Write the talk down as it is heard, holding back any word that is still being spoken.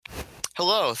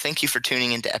Hello, thank you for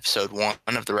tuning into episode 1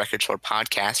 of the Record Store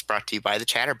podcast brought to you by the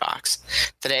Chatterbox.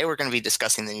 Today we're going to be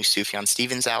discussing the new Sufjan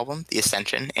Stevens album, The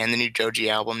Ascension, and the new Joji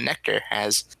album, Nectar,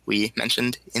 as we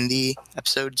mentioned in the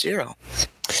episode 0.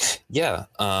 Yeah,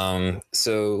 I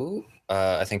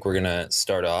think we're going to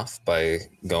start off by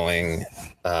going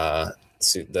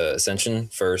the Ascension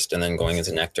first and then going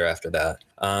into Nectar after that.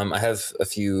 I have a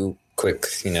few quick,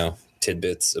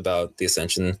 tidbits about The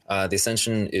Ascension. The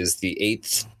Ascension is the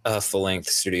 8th full-length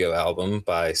studio album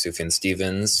by Sufjan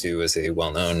Stevens, who is a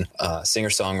well-known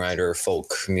singer-songwriter,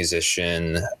 folk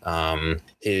musician.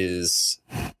 This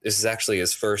is actually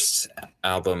his first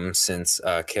album since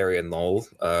Carrie and Lowell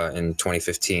in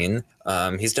 2015.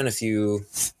 He's done a few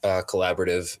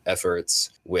collaborative efforts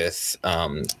with,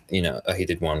 he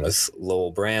did one with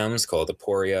Lowell Brahms called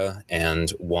Aporia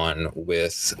and one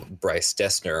with Bryce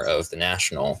Dessner of The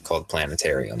National called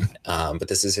Planetarium. But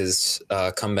this is his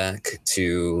comeback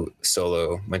to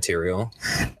solo material,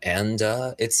 and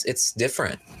it's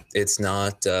different. It's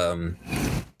not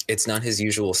his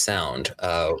usual sound.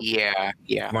 Yeah.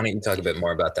 Why don't you talk a bit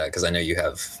more about that? Because I know you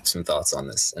have some thoughts on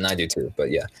this, and I do too,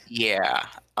 but yeah. Yeah.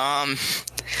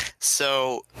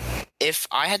 So if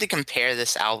I had to compare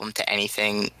this album to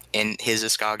anything in his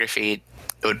discography,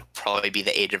 it would probably be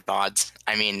The Age of Gods.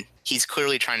 I mean, he's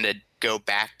clearly trying to go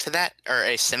back to that, or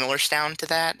a similar sound to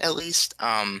that, at least.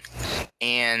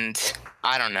 And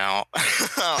I don't know.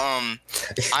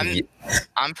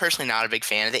 I'm personally not a big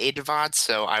fan of The Age of Gods,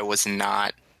 so I was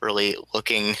not really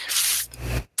looking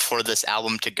for this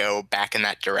album to go back in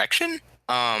that direction.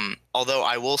 Although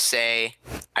I will say,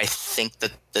 I think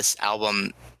that this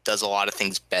album does a lot of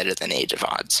things better than Age of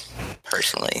Odds,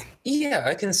 personally. Yeah,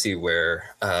 I can see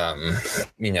where,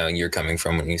 you're coming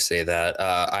from when you say that.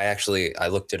 I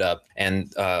looked it up,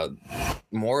 and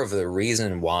more of the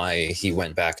reason why he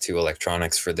went back to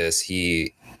electronics for this,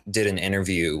 he did an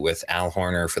interview with Al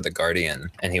Horner for The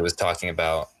Guardian, and he was talking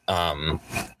about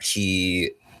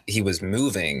he was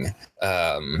moving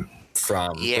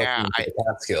from the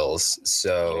Catskills,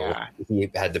 so he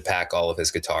had to pack all of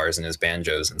his guitars and his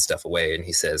banjos and stuff away, and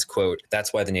he says, quote,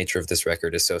 "That's why the nature of this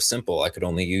record is so simple. I could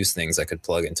only use things I could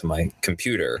plug into my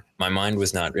computer. My mind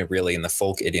was not really in the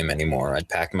folk idiom anymore. I'd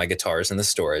packed my guitars in the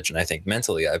storage, and I think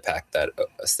mentally I packed that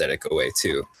aesthetic away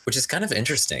too," which is kind of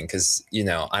interesting because,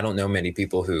 I don't know many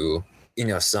people who,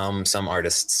 some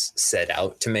artists set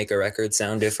out to make a record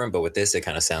sound different, but with this, it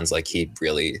kind of sounds like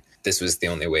this was the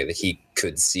only way that he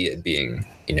could see it being,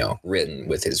 written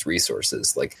with his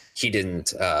resources. Like, he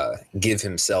didn't give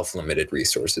himself limited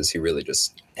resources. He really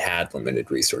just had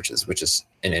limited resources, which is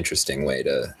an interesting way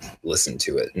to listen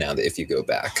to it now that if you go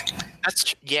back.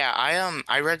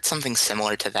 I read something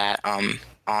similar to that on,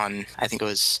 I think it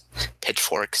was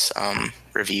Pitchfork's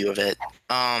review of it.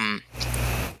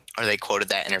 Or they quoted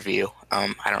that interview.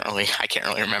 I can't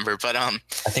really remember, but I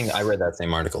think I read that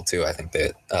same article too. I think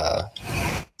that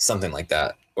something like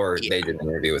that, or they did an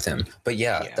interview with him. But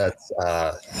that's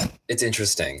it's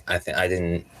interesting. I think I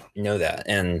didn't know that,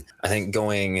 and I think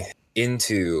going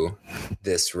into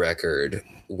this record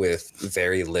with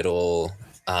very little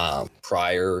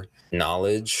prior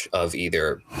knowledge of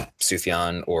either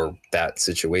Sufjan or that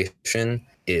situation,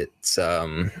 it's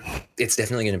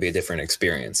definitely going to be a different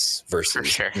experience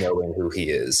versus knowing who he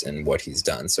is and what he's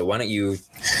done. So why don't you,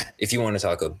 if you want to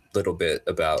talk a little bit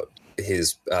about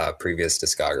his previous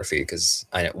discography, because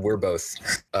I know we're both,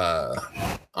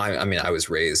 I was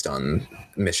raised on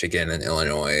Michigan and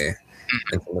Illinois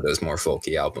and some of those more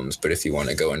folky albums, but if you want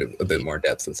to go into a bit more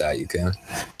depth with that, you can.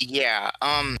 Yeah.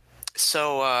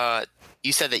 So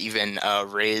you said that you've been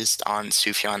raised on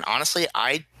Sufjan. Honestly,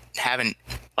 I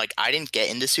didn't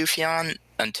get into Sufjan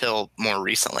until more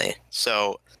recently.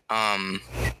 So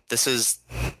this is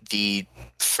the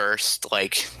first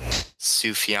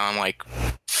Sufjan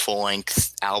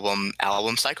full-length album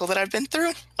cycle that I've been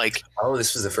through.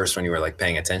 This was the first one you were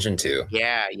paying attention to.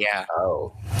 Yeah.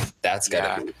 Oh, that's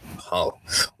gotta be. Oh,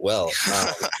 well.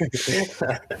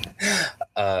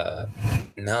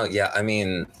 No, yeah. I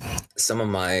mean, some of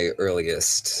my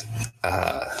earliest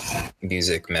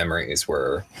music memories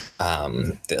were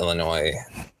the Illinois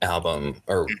album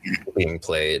or being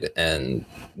played, and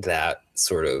that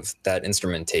sort of that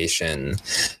instrumentation,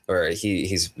 or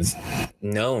he's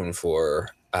known for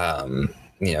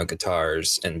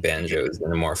guitars and banjos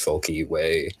in a more folky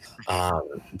way,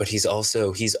 but he's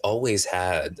always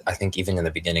had, I think even in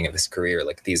the beginning of his career,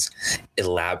 these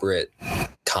elaborate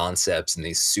concepts and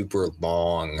these super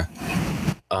long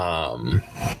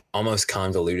almost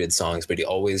convoluted songs, but he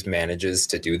always manages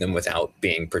to do them without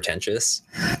being pretentious.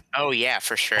 Oh yeah,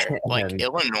 for sure. Like And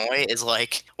Illinois is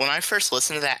like, when I first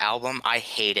listened to that album, I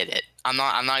hated it. I'm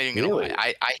not even gonna lie. really,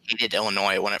 I hated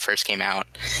Illinois when it first came out.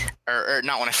 Or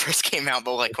not when it first came out,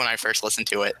 but like when I first listened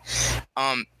to it.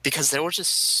 Because there was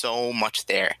just so much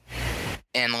there.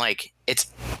 And like it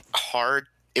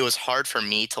was hard for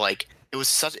me to like,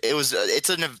 it's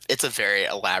a very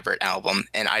elaborate album,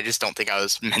 and I just don't think I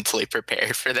was mentally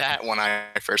prepared for that when I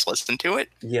first listened to it.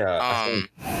 yeah, I think,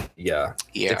 yeah,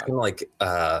 Yeah. it's kind of like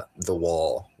The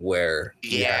Wall, where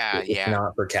it's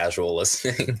not for casual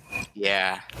listening.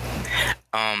 Yeah.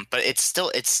 But it's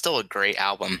still a great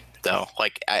album though.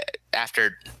 Like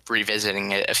after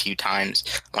revisiting it a few times,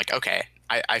 I'm like, okay,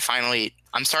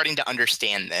 I'm starting to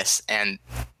understand this, and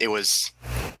it was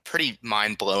pretty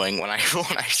mind-blowing when I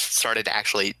started to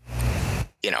actually,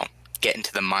 get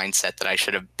into the mindset that I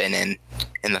should have been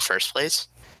in the first place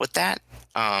with that.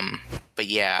 But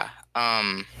yeah,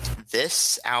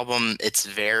 this album,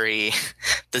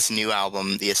 this new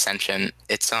album, The Ascension,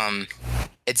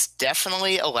 it's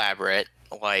definitely elaborate.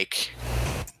 Like,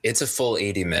 It's a full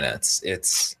 80 minutes.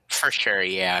 It's for sure,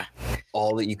 yeah.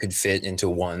 all that you could fit into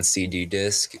one CD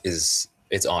disc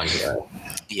it's on here.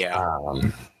 Yeah.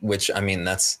 Which, I mean,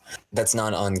 that's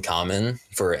not uncommon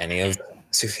for any of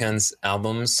Sufjan's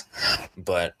albums,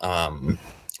 but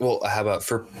well, how about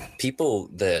for people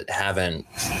that haven't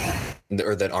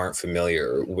or that aren't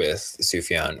familiar with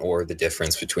Sufjan, or the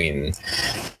difference between,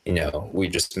 we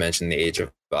just mentioned The Age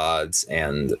of Odds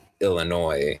and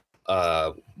Illinois.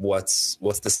 What's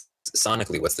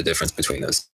the difference between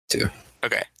those two?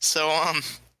 Okay, so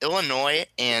Illinois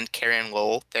and Karen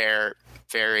Lowell, they're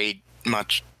very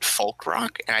much folk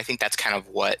rock, and I think that's kind of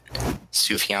what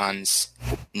Sufjan's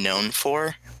known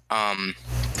for.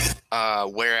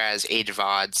 Whereas Age of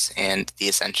Odds and The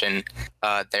Ascension,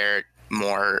 they're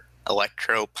more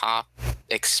electro pop,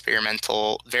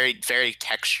 experimental, very very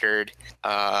textured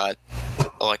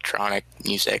electronic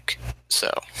music.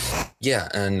 So yeah,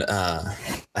 and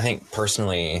I think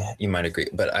personally you might agree,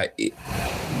 but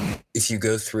if you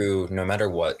go through, no matter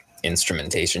what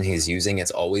instrumentation he's using,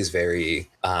 it's always very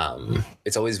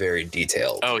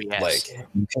detailed. Oh yes. Like,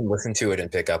 you can listen to it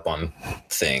and pick up on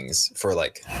things for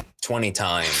like 20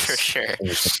 times for sure. And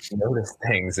you can notice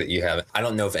things that you haven't. I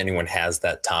don't know if anyone has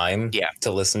that time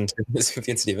to listen to the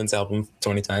Sufjan Stevens album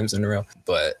 20 times in a row,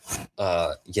 but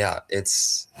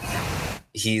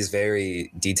he's very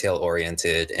detail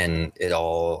oriented, and it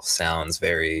all sounds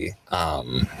very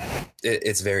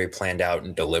it's very planned out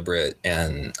and deliberate,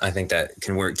 and I think that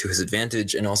can work to his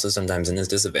advantage and also sometimes in his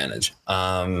disadvantage.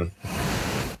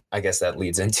 I guess that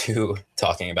leads into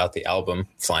talking about the album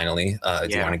finally. Do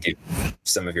you want to give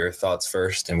some of your thoughts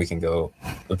first, and we can go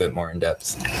a bit more in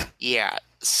depth? Yeah.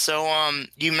 So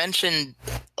you mentioned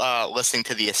listening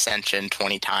to The Ascension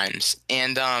 20 times,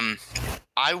 and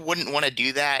I wouldn't want to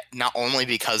do that, not only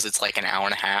because it's like an hour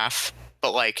and a half,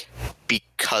 but like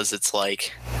because it's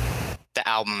like the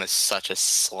album is such a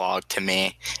slog to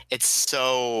me. It's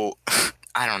so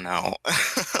I don't know.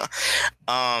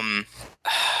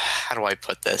 How do I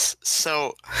put this?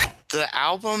 So the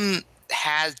album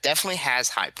definitely has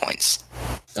high points.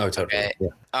 Oh, totally. Okay? Yeah.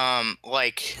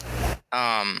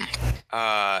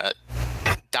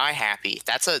 Die Happy.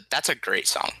 That's a great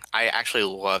song. I actually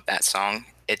love that song.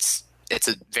 It's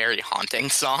a very haunting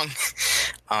song.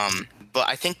 But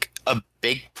I think a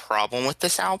big problem with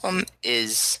this album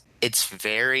is it's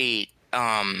very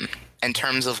in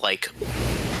terms of like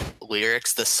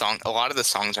lyrics, a lot of the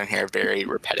songs on here are very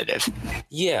repetitive.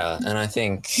 Yeah, and I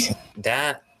think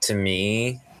that to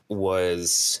me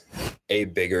was a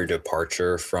bigger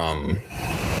departure from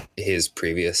his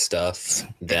previous stuff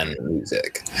than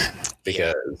music,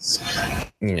 because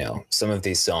some of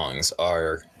these songs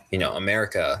are,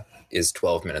 America is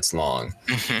 12 minutes long,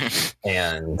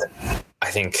 and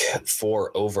I think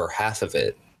for over half of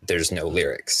it there's no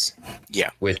lyrics. Yeah.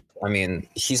 Which, I mean,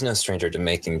 he's no stranger to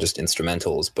making just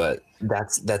instrumentals, but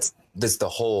that's the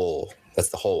whole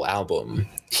album.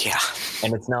 Yeah.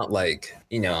 And it's not like,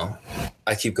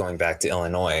 I keep going back to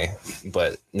Illinois,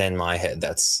 but in my head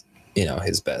that's,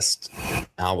 his best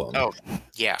album. Oh,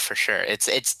 yeah, for sure.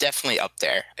 It's definitely up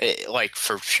there. Like,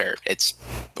 for sure. It's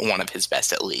one of his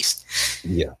best, at least.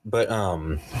 Yeah. But,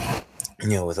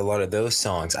 with a lot of those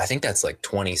songs, I think that's like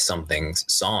 20 something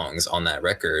songs on that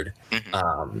record,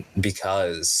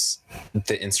 because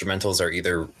the instrumentals are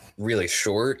either really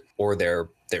short or they're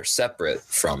separate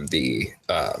from the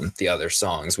other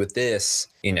songs. With this,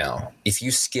 you know, if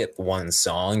you skip one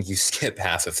song, you skip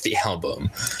half of the album.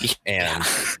 And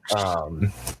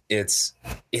it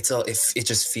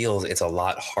just feels it's a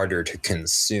lot harder to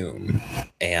consume.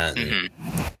 And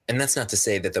that's not to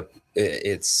say that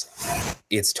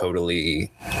it's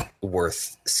totally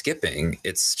worth skipping.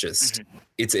 It's just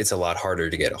it's a lot harder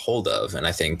to get a hold of, and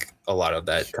I think a lot of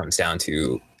that comes down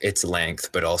to its length,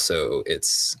 but also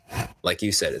it's, like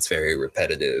you said, it's very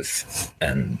repetitive.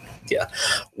 And yeah,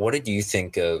 what did you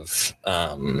think of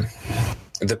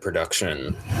the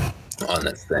production on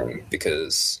this thing?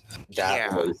 Because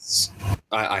that was,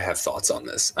 I have thoughts on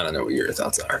this. I don't know what your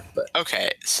thoughts are, but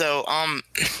okay. So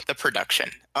the production.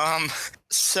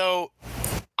 So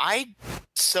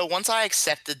once I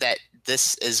accepted that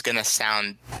this is gonna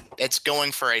sound, it's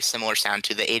going for a similar sound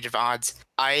to the Age of Odds,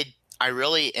 I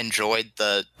really enjoyed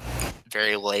the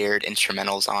very layered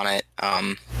instrumentals on it.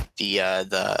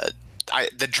 The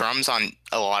drums on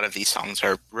a lot of these songs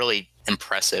are really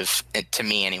impressive, to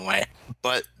me anyway.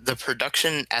 But the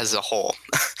production as a whole,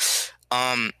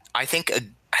 I think a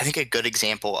good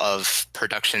example of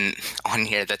production on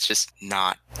here that's just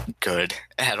not good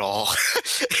at all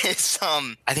is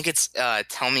I think it's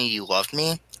Tell Me You Love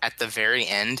Me at the very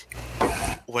end,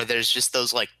 where there's just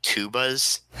those like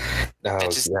tubas that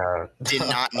just did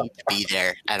not need to be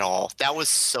there at all. That was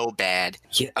so bad.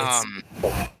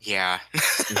 Yeah,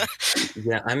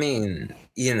 I mean,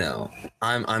 you know,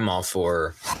 I'm all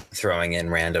for throwing in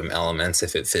random elements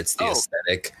if it fits the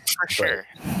aesthetic. For sure.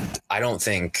 I don't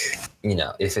think, you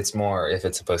know, if it's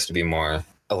supposed to be more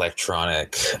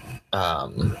electronic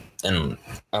and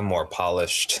a more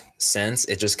polished sense,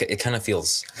 it kind of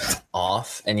feels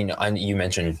off. And, you know, you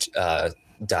mentioned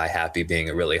Die Happy being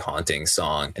a really haunting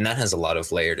song, and that has a lot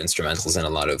of layered instrumentals and a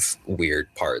lot of weird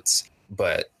parts.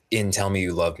 But in Tell Me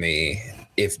You Love Me,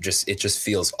 it just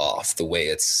feels off the way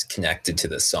it's connected to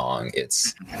the song.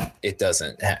 It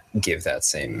doesn't give that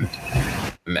same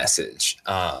message.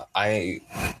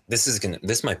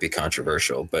 This might be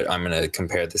controversial, but I'm gonna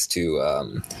compare this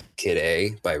to Kid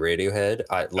A by Radiohead.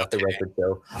 Let the record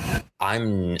show I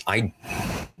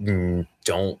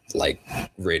don't like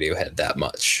Radiohead that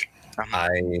much.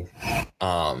 I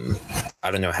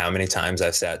don't know how many times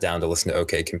I've sat down to listen to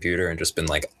OK Computer and just been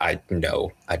like, I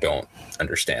don't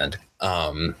understand.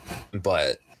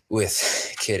 But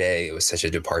with Kid A, it was such a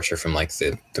departure from like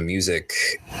the music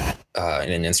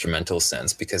in an instrumental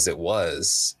sense, because it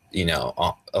was, you know,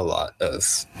 a lot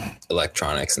of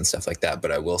electronics and stuff like that.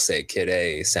 But I will say Kid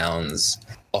A sounds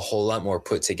a whole lot more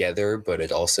put together, but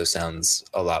it also sounds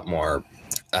a lot more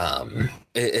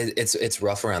it's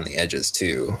rough around the edges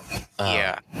too.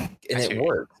 And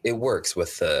it works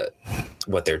with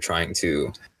what they're trying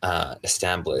to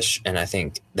establish, and I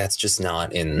think that's just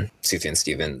not in Sufjan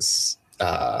Stevens.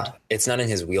 It's not in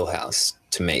his wheelhouse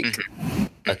to make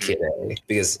a Kid A,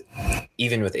 because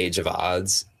even with Age of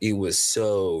Odds, it was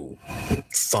so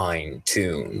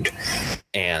fine-tuned,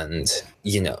 and,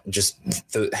 you know, just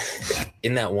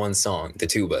in that one song, the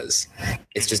tubas,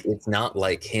 it's not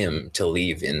like him to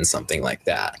leave in something like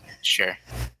that. Sure.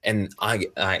 And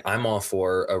I'm all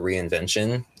for a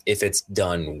reinvention if it's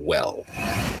done well.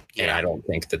 Yeah. And I don't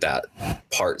think that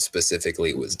part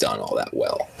specifically was done all that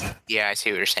well. Yeah, I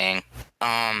see what you're saying.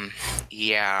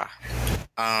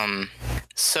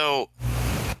 So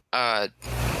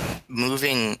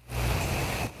moving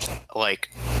like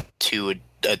to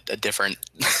a different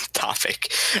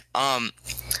topic,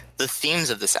 the themes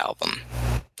of this album,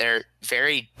 they're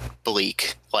very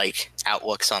bleak, like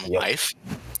outlooks on life.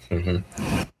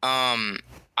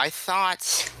 I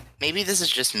thought, maybe this is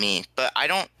just me, but I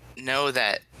don't know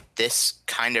that this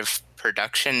kind of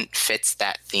production fits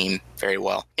that theme very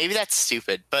well. Maybe that's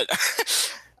stupid, but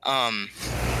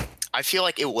I feel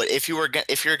like it would, if you're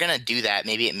gonna do that,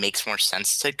 maybe it makes more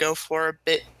sense to go for a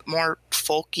bit more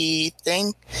folky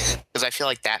thing, because I feel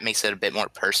like that makes it a bit more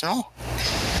personal.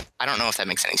 I don't know if that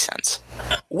makes any sense.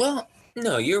 Well,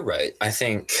 no, you're right. I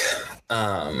think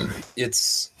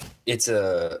it's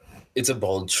a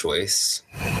bold choice,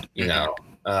 you know.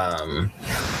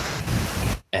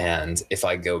 And if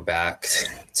I go back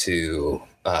to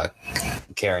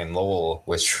Karen Lowell,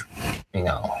 which, you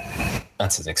know,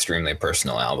 that's an extremely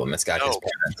personal album. It's got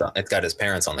his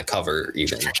parents on the cover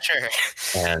even. For sure.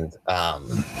 And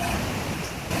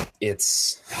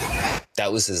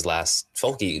that was his last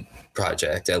folky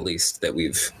project, at least that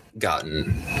we've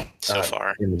gotten so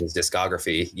far in his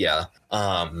discography. Yeah.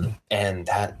 And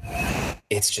that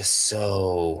it's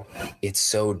so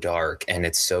dark and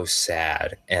it's so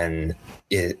sad, and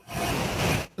it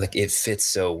fits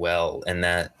so well. And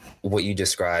that what you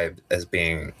described as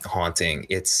being haunting,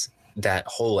 it's that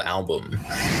whole album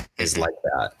is like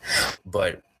that,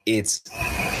 but it's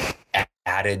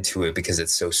added to it because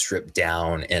it's so stripped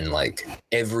down, and like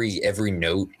every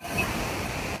note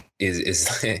is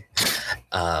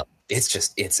it's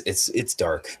just it's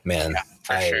dark, man.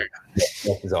 For sure.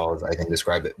 That is all as I can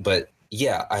describe it. But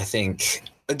yeah, I think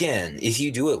again, if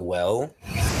you do it well,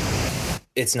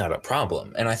 it's not a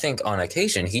problem. And I think on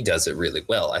occasion he does it really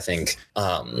well. I think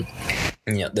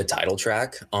the title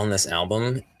track on this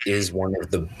album is one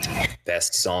of the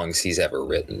best songs he's ever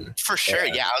written. For sure.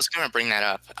 Yeah, I was going to bring that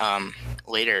up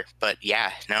later, but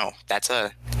yeah, no, that's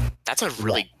a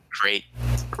really great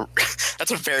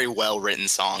that's a very well written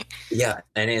song. Yeah,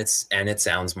 and it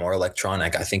sounds more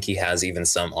electronic. I think he has even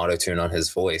some auto-tune on his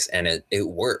voice, and it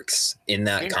works in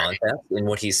that context, in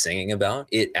what he's singing about.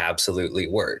 It absolutely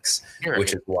works,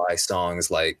 which is why songs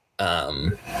like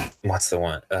what's the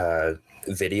one,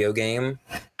 Video Game.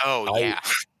 Oh yeah,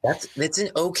 it's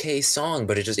an okay song,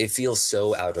 but it feels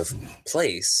so out of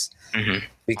place. Mm-hmm.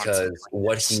 Because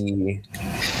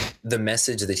the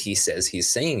message that he says he's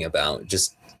singing about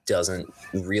just doesn't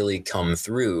really come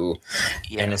through.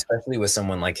 Yeah. And especially with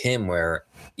someone like him, where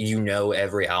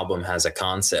every album has a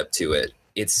concept to it,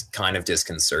 it's kind of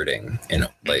disconcerting,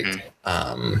 like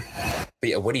but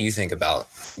yeah, what do you think about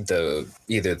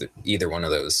either one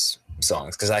of those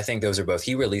songs? Because I think those are both,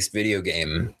 he released Video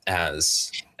Game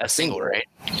as a single, right?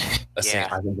 I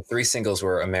think the 3 singles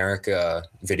were America,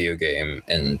 Video Game,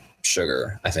 and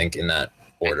Sugar, I think, in that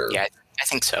order. Yeah, I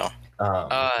think so.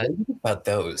 What do you think about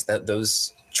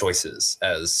those choices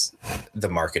as the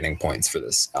marketing points for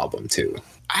this album too?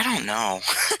 I don't know.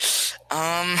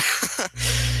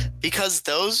 Because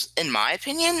those, in my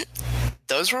opinion,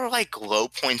 those were like low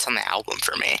points on the album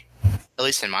for me, at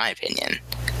least in my opinion.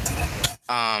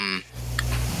 And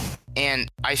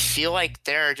I feel like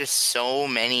there are just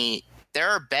there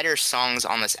are better songs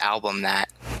on this album that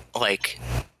like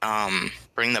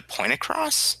bring the point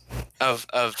across of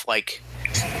like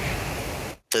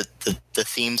the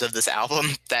themes of this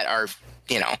album that are,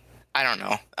 I don't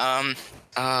know.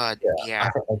 Yeah.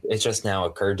 It just now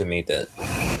occurred to me that,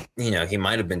 he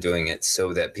might have been doing it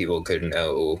so that people could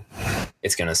know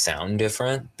it's going to sound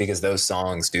different, because those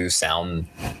songs do sound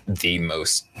the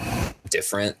most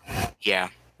different. Yeah,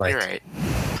 you're right.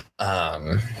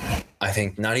 I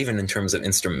think not even in terms of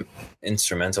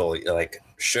instrumental, like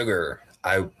Sugar,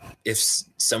 if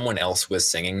someone else was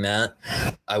singing that,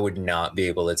 I would not be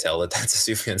able to tell that that's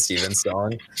a Sufjan Stevens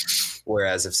song.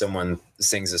 Whereas if someone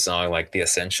sings a song like The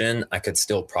Ascension, I could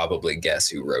still probably guess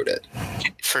who wrote it.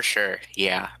 For sure.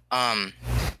 Yeah.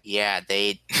 Yeah,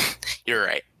 you're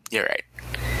right.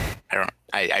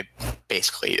 I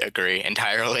basically agree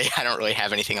entirely. I don't really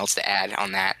have anything else to add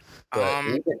on that. But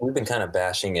we've been kind of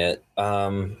bashing it.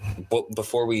 But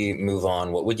before we move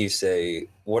on, what would you say,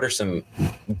 what are some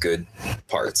good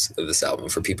parts of this album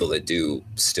for people that do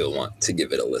still want to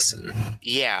give it a listen?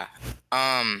 Yeah.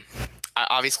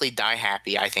 Obviously Die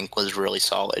Happy, I think, was really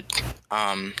solid.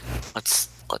 Let's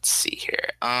see here.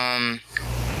 I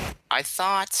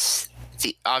thought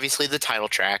obviously the title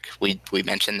track, we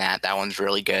mentioned that one's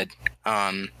really good.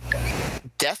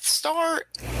 Death Star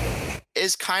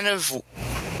is kind of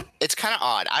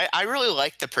odd. I really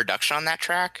like the production on that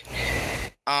track.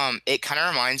 It kind of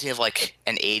reminds me of like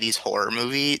an 80s horror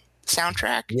movie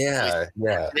soundtrack. Yeah.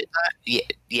 Yeah.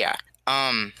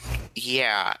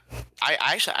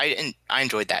 I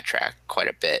enjoyed that track quite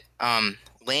a bit.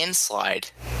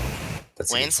 Landslide.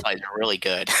 Landslide is really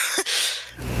good,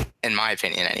 in my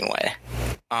opinion, anyway.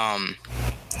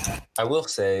 I will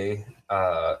say,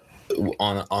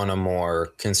 on a more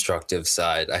constructive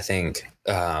side, I think,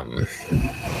 one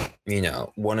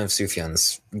of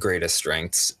Sufjan's greatest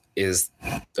strengths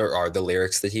are the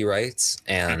lyrics that he writes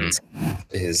and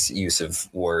his use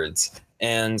of words.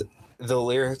 And the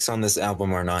lyrics on this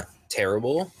album are not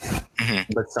terrible,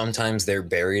 but sometimes they're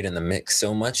buried in the mix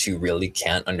so much you really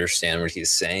can't understand what he's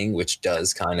saying, which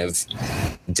does kind of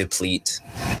deplete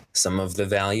some of the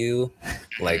value.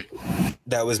 Like,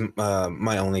 that was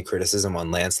my only criticism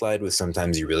on Landslide, was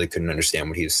sometimes you really couldn't understand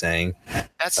what he was saying. Yeah,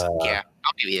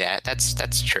 I'll give you that.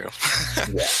 That's true.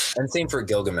 Yeah, and same for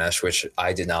Gilgamesh, which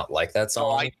I did not like that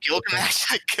song.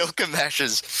 Gilgamesh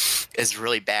is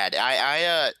really bad.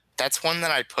 I that's one that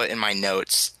I put in my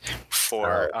notes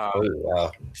for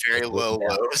very low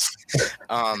lows.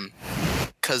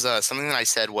 Because something that I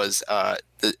said was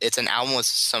it's an album with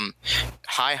some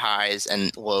high highs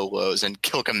and low lows, and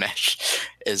Gilgamesh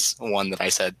is one that I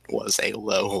said was a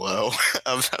low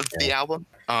of the album.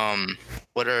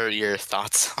 What are your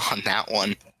thoughts on that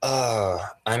one?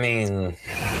 I mean,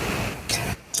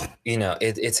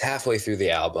 it's halfway through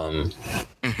the album,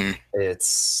 Mm-hmm.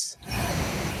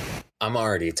 I'm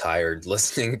already tired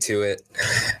listening to it,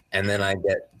 and then I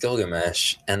get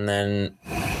Gilgamesh, and then,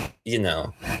 you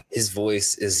know, his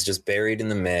voice is just buried in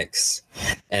the mix,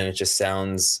 and it just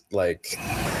sounds like,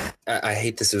 I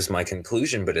hate this was my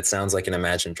conclusion, but it sounds like an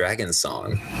Imagine Dragons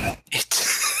song.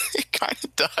 It kind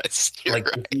of does. You're Like,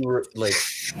 right. if you were, like,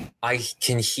 I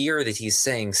can hear that he's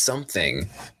saying something,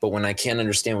 but when I can't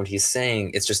understand what he's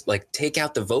saying, it's just like, take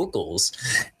out the vocals,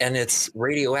 and it's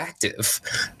radioactive.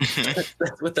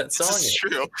 That's what that song This is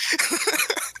true.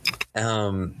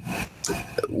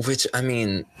 Which, I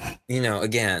mean, you know,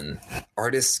 again,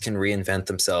 artists can reinvent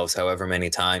themselves however many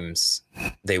times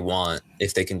they want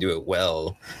if they can do it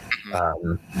well.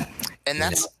 And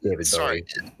that's David sorry,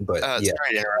 Bowie, but yeah,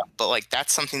 sorry to interrupt, but like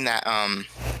that's something that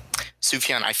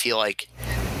Sufjan, I feel like,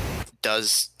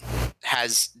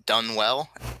 has done well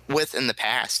with in the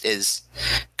past, is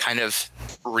kind of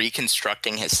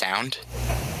reconstructing his sound.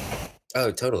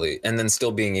 oh, totally, and then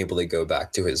still being able to go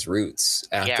back to his roots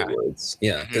afterwards.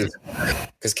 Yeah,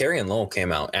 because Carrie and Lowell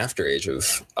came out after Age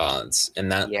of Odds,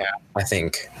 and that, I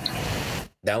think,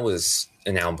 that was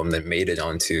an album that made it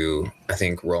onto, I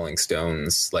think, Rolling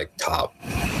Stone's like top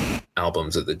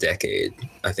albums of the decade.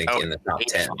 I think in the top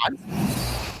 10.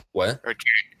 What? Or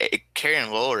Carrie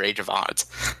and Lowell or Age of Odds?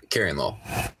 Carrie and Lowell.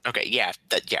 Okay, yeah,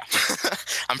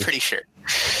 I'm pretty sure.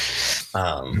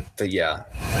 But yeah,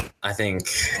 I think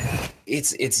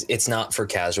it's not for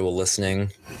casual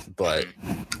listening, but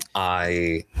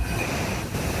I'll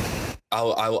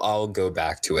go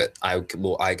back to it. I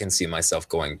can see myself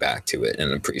going back to it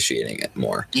and appreciating it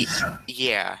more.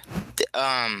 Yeah.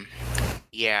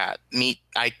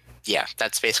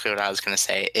 That's basically what I was going to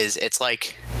say, is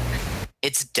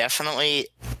it's definitely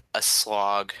a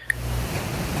slog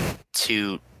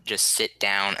to just sit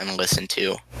down and listen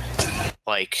to.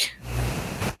 Like,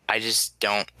 I just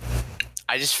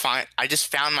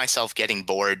found myself getting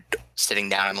bored sitting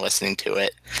down and listening to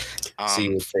it. So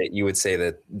you would say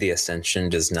that the Ascension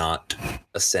does not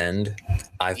ascend?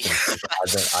 I've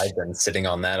been sitting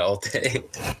on that all day.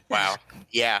 Wow.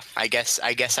 Yeah, I guess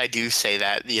I do say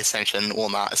that the Ascension will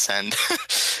not ascend.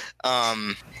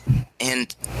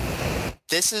 And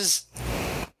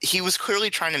he was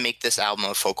clearly trying to make this album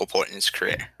a focal point in his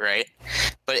career, right?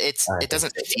 But it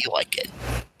doesn't feel like it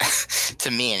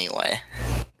to me anyway,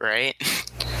 right?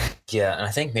 Yeah, and I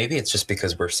think maybe it's just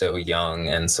because we're so young,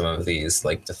 and some of these,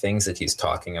 like, the things that he's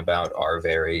talking about are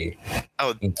very...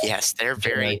 Oh, yes, they're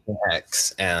very...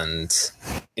 X, and,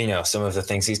 you know, some of the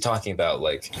things he's talking about,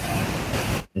 like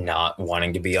not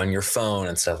wanting to be on your phone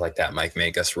and stuff like that, might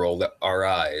make us roll our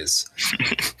eyes.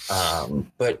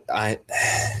 But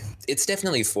it's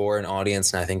definitely for an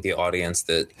audience, and I think the audience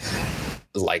that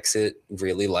likes it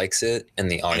really likes it, and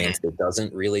the audience that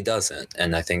doesn't really doesn't.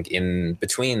 And I think in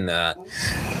between that,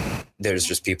 there's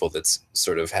just people that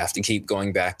sort of have to keep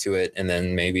going back to it, and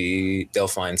then maybe they'll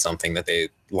find something that they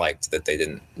liked that they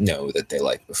didn't know that they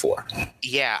liked before.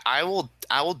 Yeah, I will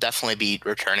definitely be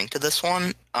returning to this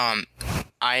one.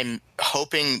 I'm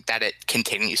hoping that it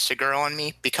continues to grow on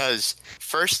me, because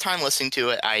first time listening to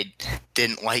it, I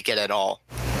didn't like it at all.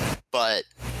 But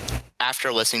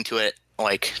after listening to it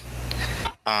like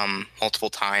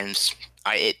multiple times,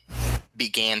 it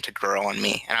began to grow on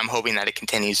me, and I'm hoping that it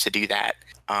continues to do that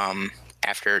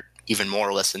after even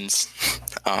more listens.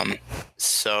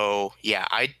 So yeah,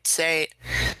 I'd say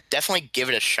definitely give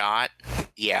it a shot.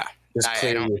 Yeah. Just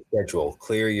clear your schedule.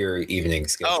 Clear your evening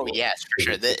schedule. Oh yes, for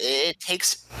sure. It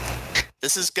takes.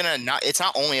 This is it's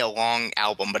not only a long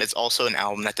album, but it's also an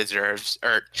album that deserves,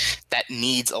 or that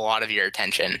needs, a lot of your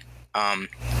attention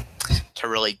to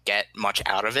really get much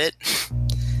out of it.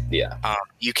 Yeah.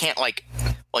 You can't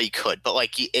you could, but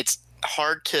it's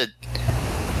hard to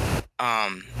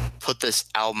put this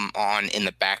album on in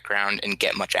the background and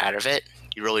get much out of it.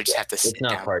 You really just have to sit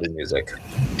down. It's not party music.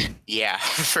 Yeah,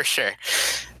 for sure.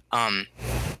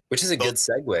 Which is a good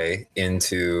segue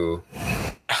into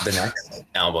the next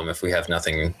album, if we have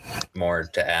nothing more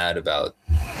to add about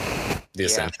the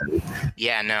Ascension.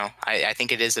 Yeah, no, I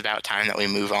think it is about time that we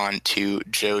move on to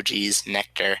Joji's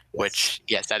Nectar, which,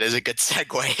 yes, that is a good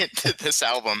segue into this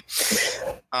album.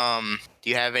 Do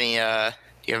you have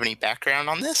any background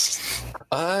on this?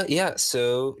 Yeah,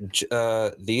 so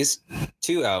these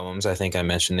two albums, I think I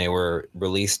mentioned, they were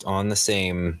released on the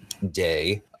same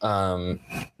day.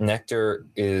 Nectar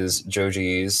is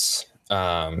Joji's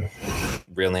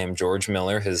real name, George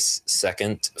Miller, his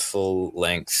second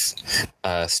full-length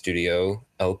studio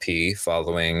LP,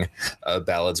 following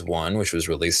Ballads 1, which was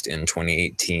released in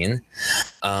 2018.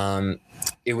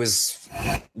 It was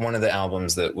one of the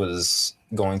albums that was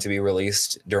going to be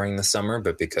released during the summer,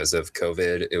 but because of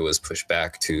COVID, it was pushed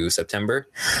back to September.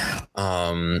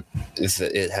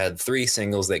 It had 3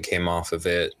 singles that came off of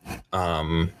it.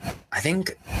 I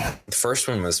think the first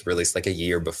one was released like a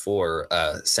year before,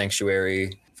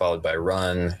 Sanctuary, followed by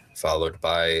Run, followed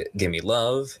by Gimme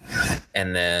Love,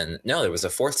 and then there was a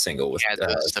 4th single with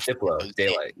Diplo,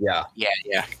 Daylight. Yeah.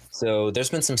 So there's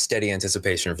been some steady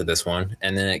anticipation for this one,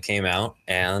 and then it came out,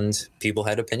 and people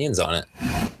had opinions on it.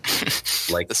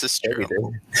 Like, this is true.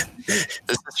 This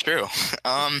is true.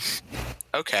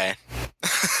 Okay.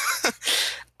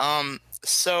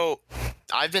 So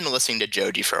I've been listening to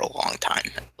Joji for a long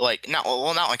time. Like, not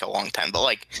like a long time, but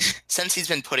like since he's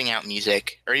been putting out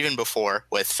music, or even before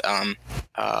with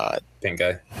Pink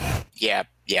Guy. Yeah,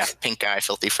 Pink Guy,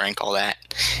 Filthy Frank, all that.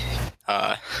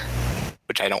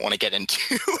 Which I don't want to get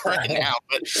into right now,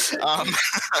 but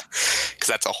because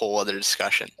that's a whole other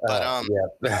discussion. But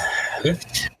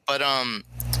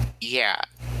yeah.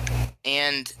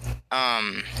 And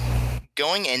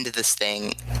going into this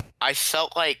thing, I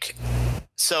felt like,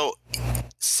 so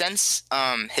since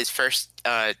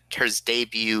his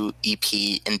debut EP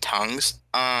in Tongues,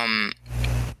 I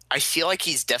feel like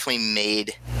he's definitely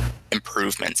made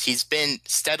improvements. He's been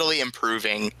steadily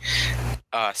improving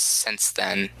since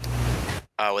then,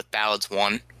 with Ballads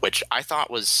 1, which I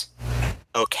thought was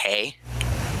okay.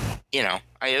 You know,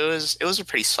 it was a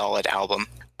pretty solid album.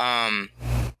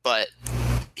 But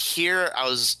here I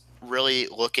was really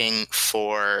looking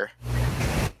for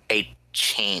a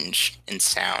change in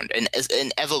sound and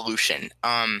an evolution,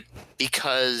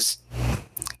 because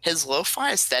his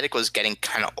lo-fi aesthetic was getting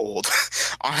kind of old,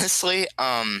 honestly.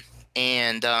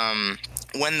 And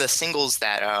when the singles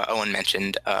that Owen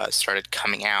mentioned started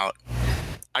coming out,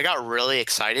 I got really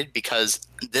excited because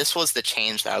this was the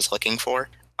change that I was looking for.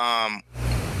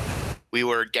 We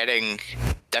were getting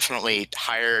definitely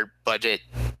higher budget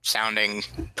sounding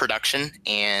production,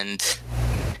 and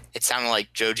it sounded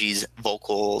like Joji's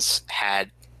vocals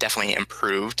had definitely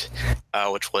improved,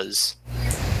 which was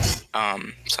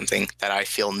something that I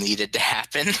feel needed to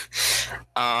happen.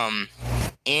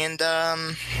 And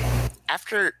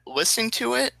after listening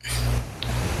to it,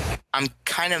 I'm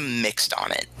kind of mixed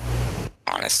on it,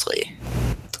 honestly.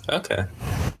 Okay.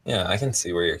 Yeah, I can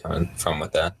see where you're coming from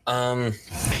with that.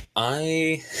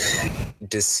 I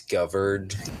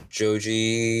discovered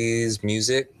Joji's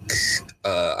music,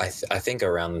 I think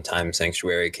around the time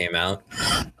Sanctuary came out.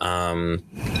 I'm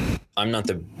not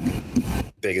the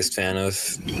biggest fan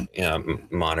of,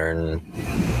 modern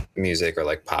music or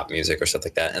like pop music or stuff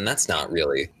like that, and that's not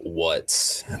really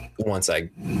what, once I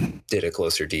did a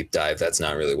closer deep dive, that's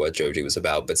not really what Joji was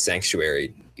about. But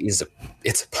Sanctuary it's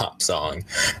a pop song.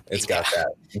 It's got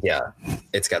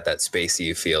that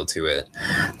spacey feel to it,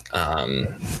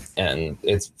 and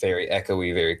it's very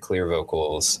echoey, very clear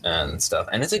vocals and stuff,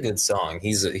 and it's a good song.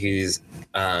 He's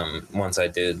once I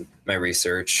did my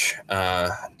research,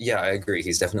 I agree,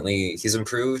 he's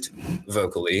improved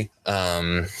vocally,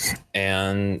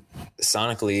 and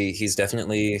sonically he's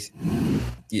definitely,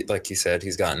 like you said,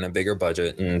 he's gotten a bigger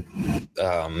budget and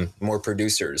more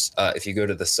producers. If you go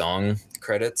to the song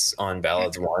credits on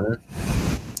Ballads 1,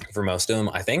 for most of them,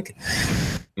 I think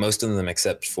most of them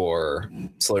except for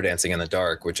Slow Dancing in the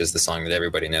Dark, which is the song that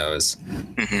everybody knows,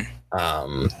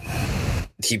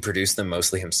 he produced them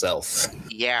mostly himself.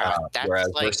 Yeah,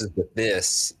 whereas versus with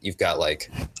this, you've got like,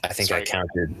 I think I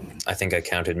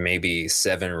counted maybe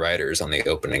 7 writers on the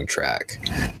opening track.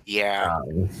 Yeah,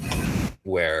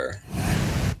 where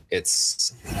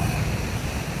it's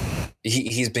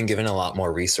he's been given a lot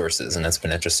more resources, and it's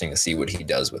been interesting to see what he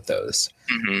does with those.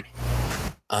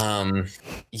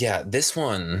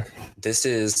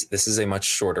 This is a much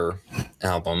shorter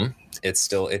album.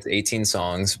 It's 18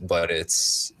 songs, but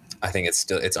I think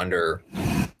it's under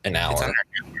an hour.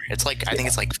 It's like, I think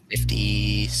it's like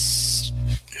 50,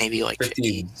 maybe like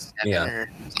 57 or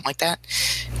something like that.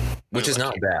 Which is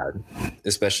not bad,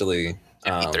 especially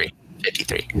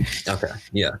 53. Okay,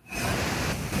 yeah.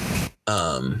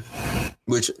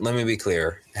 Which, let me be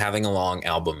clear, having a long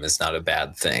album is not a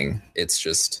bad thing. It's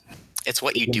just, it's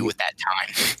what you do with that time.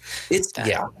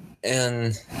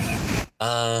 And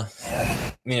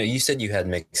you said you had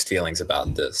mixed feelings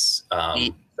about this.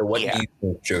 So what do you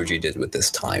think Joji did with this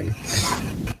time?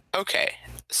 Okay,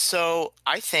 so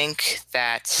I think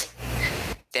that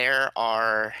there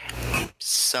are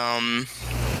some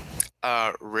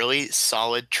really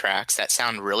solid tracks that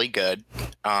sound really good.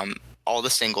 All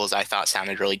the singles I thought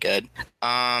sounded really good.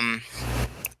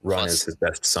 Run is his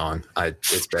best song.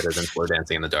 It's better than Slow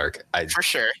Dancing in the Dark. For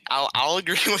sure. I'll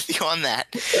agree with you on that.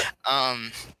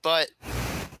 But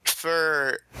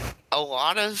for a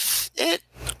lot of it,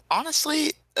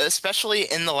 Honestly,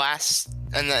 especially in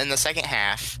the second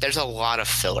half, there's a lot of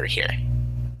filler here,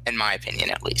 in my opinion,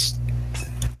 at least.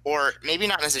 Or maybe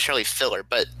not necessarily filler,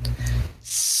 but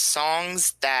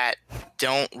songs that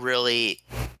don't really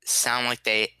sound like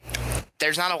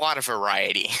there's not a lot of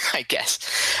variety, I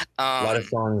guess. A lot of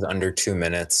songs under 2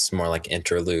 minutes, more like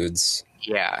interludes.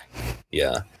 Yeah.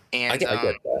 And I get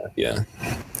that. Yeah.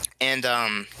 And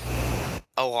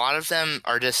a lot of them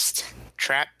are just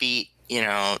trap beat,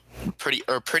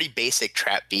 pretty basic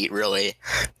trap beat, really,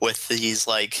 with these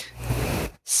like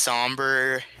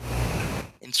somber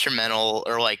instrumental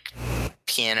or like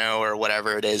piano or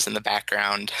whatever it is in the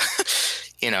background,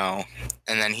 and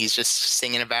then he's just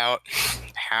singing about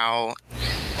how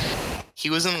he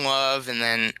was in love, and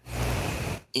then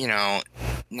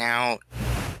now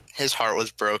his heart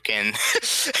was broken,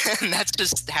 and that's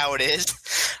just how it is.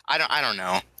 I don't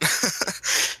know.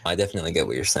 I definitely get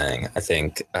what you're saying. I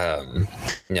think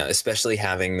especially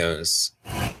having those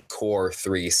core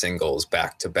 3 singles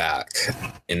back to back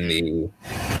in the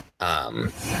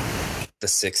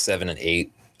 6, 7, and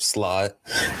 8 slot,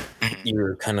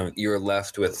 you're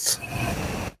left with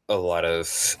a lot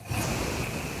of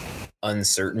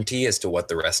uncertainty as to what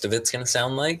the rest of it's going to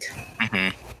sound like.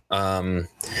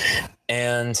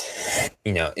 And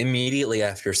immediately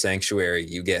after Sanctuary,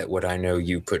 you get what I know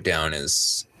you put down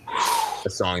as a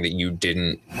song that you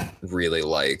didn't really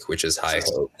like, which is High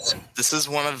Hopes. This is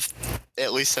one of,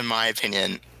 at least in my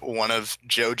opinion, one of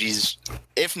Joji's,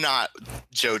 if not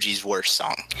Joji's worst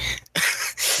song.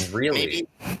 Really?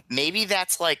 Maybe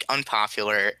that's like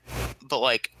unpopular, but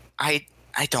like I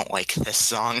don't like this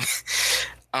song.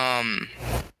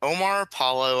 Omar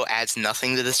Apollo adds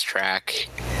nothing to this track.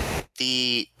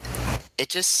 It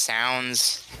just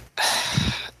sounds,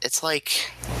 it's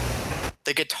like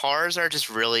the guitars are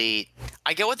just really,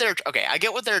 I get what they're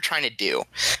trying to do,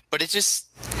 but it just,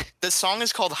 the song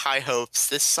is called High Hopes.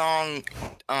 This song,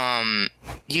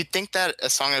 you'd think that a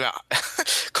song about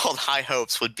called High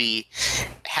Hopes would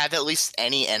have at least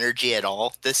any energy at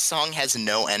all. This song has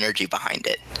no energy behind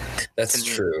it. That's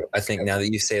true. I think now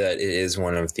that you say that, it is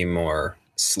one of the more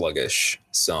sluggish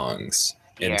songs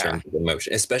in terms of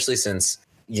emotion, especially since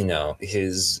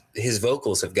his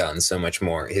vocals have gotten so much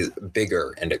more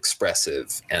bigger and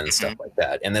expressive and stuff like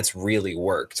that, and that's really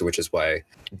worked, which is why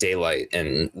Daylight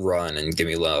and Run and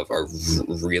Gimme Love are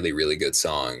really, really good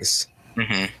songs,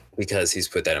 because he's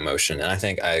put that emotion. And I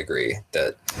think I agree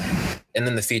that. And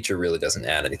then the feature really doesn't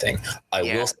add anything. I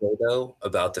will say though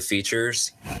about the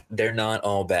features, they're not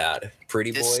all bad.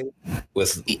 Pretty Boy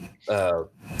with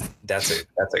that's a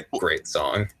great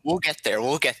song. We'll get there.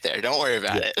 Don't worry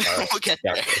about it. We'll get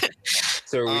there.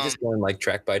 So are we just going like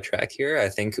track by track here? I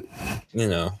think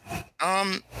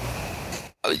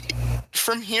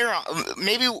from here on,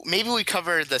 maybe we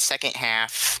cover the second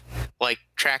half like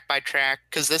track by track,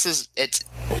 because this is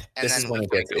when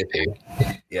it gets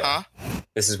iffy. Yeah.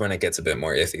 This is when it gets a bit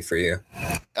more iffy for you.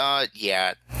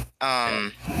 Yeah.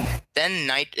 Then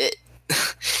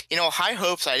High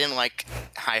Hopes, I didn't like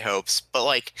High Hopes, but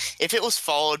like if it was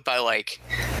followed by like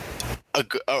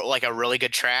a really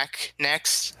good track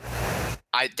next,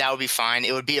 that would be fine.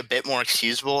 It would be a bit more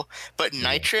excusable. But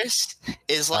Nitrous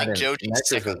is like Joji's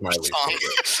second song.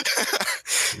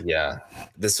 Yeah,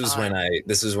 this was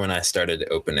when I started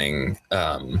opening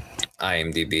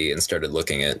IMDb and started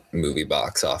looking at movie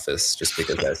box office, just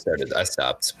because I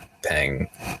stopped paying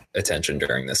attention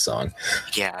during this song.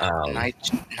 Yeah,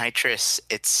 Nitrous.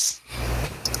 It's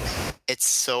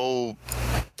so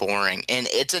boring, and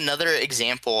it's another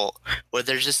example where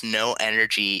there's just no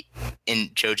energy in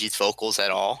Joji's vocals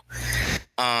at all.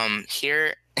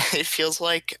 Here it feels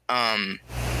like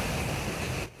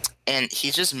and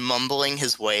he's just mumbling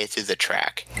his way through the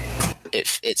track.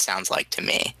 It sounds like to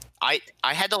me. I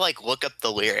had to like look up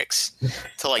the lyrics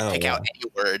to like pick out any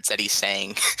words that he's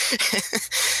saying.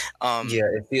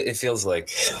 It feels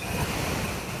like,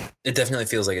 it definitely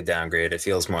feels like a downgrade. It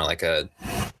feels more like a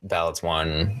Ballads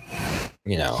 1,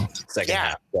 second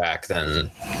half track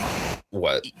than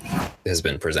what has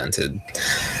been presented.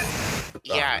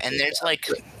 Yeah, and there's like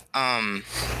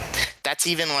that's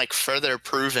even like further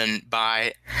proven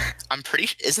by,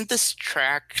 isn't this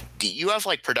track, do you have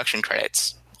like production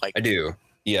credits? Like I do.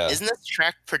 Yeah. Isn't this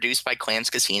track produced by Clams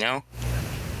Casino?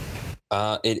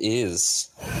 It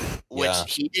is. Which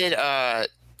he did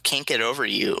Can't Get Over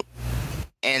You.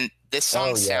 And this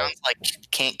song sounds like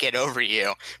Can't Get Over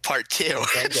You, Part 2.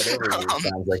 Can't Get Over You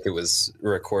sounds like it was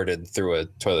recorded through a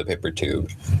toilet paper tube.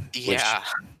 Yeah.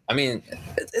 I mean,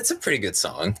 it's a pretty good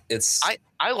song.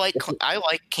 I like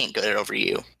Can't Get It Over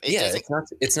You.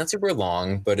 It's not super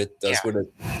long, but it does Yeah. what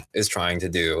it is trying to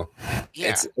do. Yeah.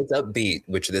 It's upbeat,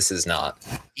 which this is not.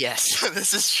 Yes,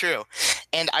 this is true.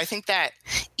 And I think that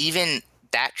even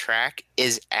that track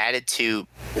is added to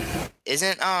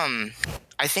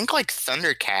I think like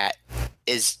Thundercat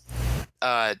is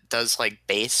does like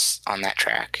bass on that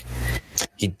track.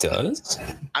 He does?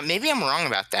 Maybe I'm wrong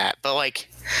about that, but like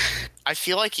I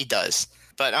feel like he does.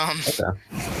 But Okay.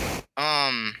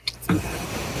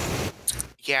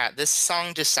 yeah, this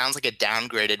song just sounds like a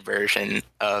downgraded version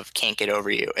of Can't Get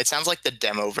Over You. It sounds like the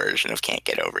demo version of Can't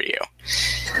Get Over You.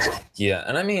 Yeah,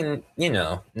 and I mean, you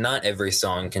know, not every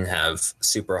song can have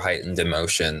super heightened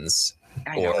emotions,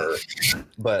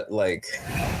 but like,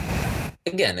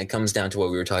 again, it comes down to what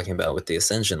we were talking about with the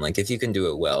Ascension. Like, if you can do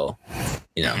it well,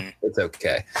 you know, it's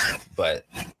okay. But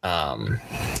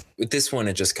with this one,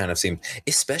 it just kind of seemed,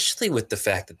 especially with the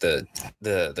fact that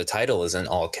the title is in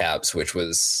all caps, which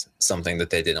was something that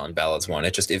they did on Ballads 1.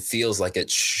 It feels like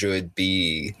it should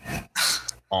be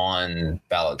on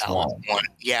Ballads 1.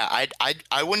 Yeah,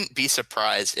 I wouldn't be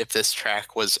surprised if this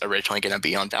track was originally going to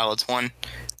be on Ballads 1.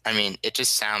 I mean, it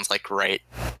just sounds like right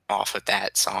off of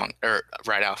that song, or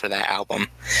right off of that album.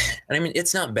 And I mean,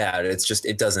 it's not bad. It's just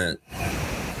it doesn't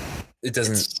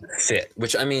fit.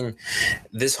 Which, I mean,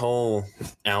 this whole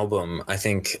album, I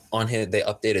think they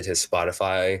updated his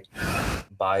Spotify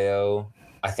bio,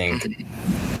 I think,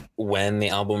 when the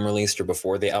album released or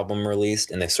before the album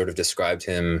released, and they sort of described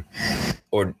him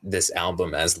or this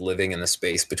album as living in the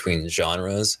space between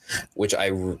genres, which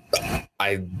I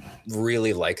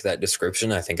really like that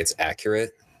description. I think it's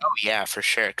accurate. Oh yeah, for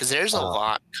sure. Because there's a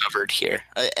lot covered here,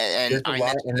 and there's a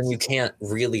lot, and then you can't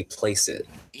really place it.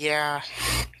 Yeah,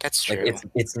 that's true. Like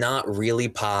it's not really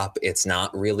pop. It's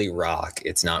not really rock.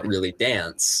 It's not really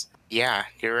dance. Yeah,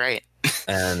 you're right.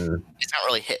 And it's not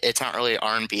really it's not really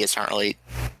R&B. It's not really.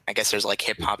 I guess there's like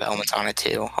hip hop elements on it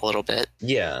too, a little bit.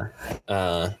 Yeah.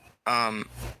 Yeah.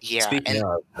 Speaking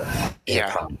of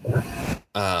hip-hop,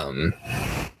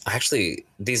 actually,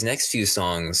 these next few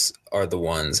songs are the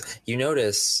ones you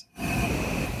notice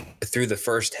through the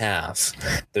first half.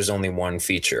 There's only one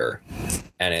feature,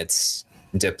 and it's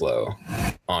Diplo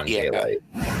on Daylight.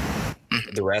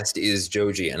 The rest is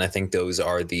Joji, and I think those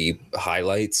are the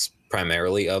highlights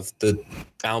primarily of the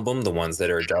album, the ones that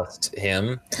are just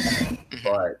him.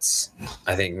 But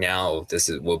I think now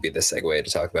will be the segue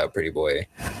to talk about Pretty Boy.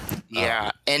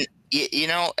 Yeah, and you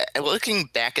know, looking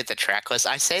back at the track list,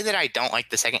 I say that I don't like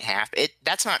the second half.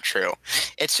 That's not true.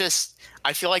 It's just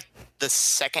I feel like the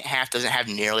second half doesn't have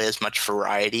nearly as much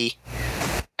variety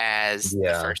as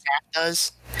the first half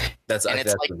does. That's like,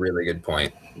 a really good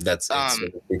point.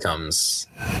 It becomes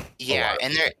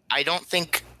I don't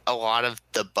think a lot of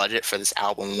the budget for this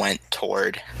album went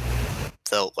toward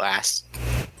the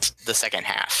second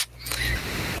half.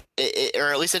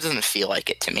 Or at least it doesn't feel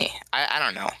like it to me. I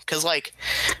don't know, because like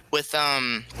with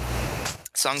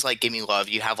songs like Give Me Love,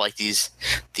 you have like these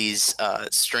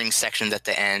string sections at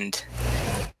the end,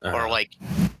 or like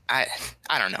I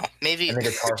don't know, maybe. And the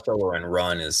guitar solo in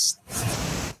Run is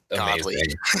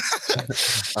amazing.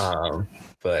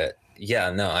 But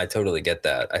yeah, no, I totally get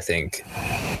that. I think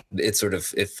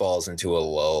it falls into a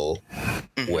lull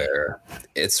where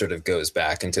it sort of goes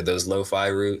back into those lo-fi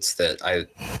roots that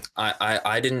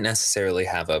I didn't necessarily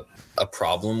have a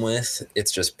problem with.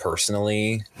 It's just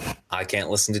personally, I can't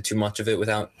listen to too much of it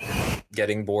without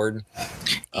getting bored.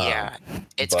 Yeah,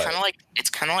 it's kind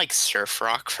of like surf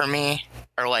rock for me,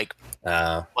 or like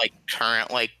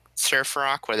current like surf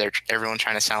rock where everyone's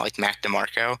trying to sound like Mac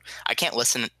DeMarco. I can't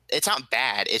listen. It's not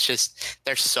bad. It's just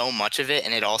there's so much of it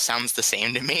and it all sounds the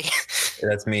same to me.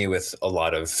 That's me with a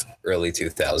lot of early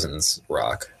 2000s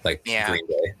rock, like Green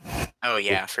Day. Oh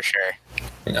yeah, for sure.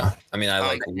 You know, I mean, I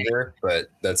like Leader, but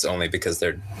that's only because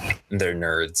they're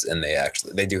nerds and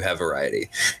they do have variety.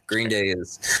 Green Day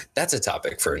that's a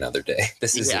topic for another day.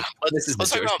 Let's talk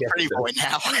about Pretty Boy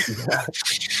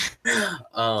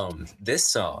now. This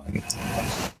song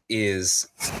is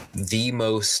the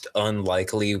most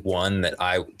unlikely one that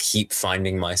I keep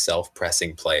finding myself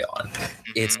pressing play on.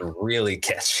 It's really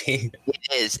catchy. It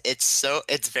is.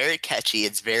 It's very catchy.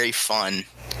 It's very fun.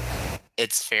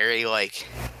 It's very like,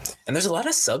 and there's a lot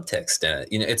of subtext in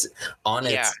it. You know, it's on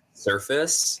its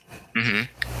surface.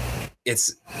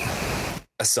 It's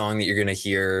a song that you're gonna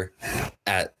hear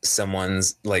at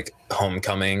someone's like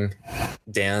homecoming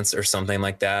dance or something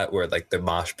like that, where like the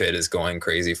mosh pit is going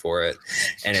crazy for it,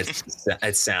 and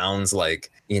it sounds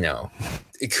like, you know,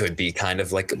 it could be kind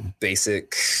of like a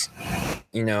basic,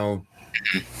 you know,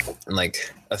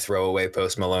 like a throwaway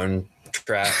Post Malone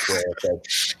track where it's like,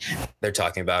 they're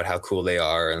talking about how cool they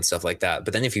are and stuff like that.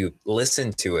 But then if you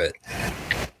listen to it,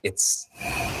 it's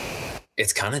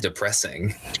kind of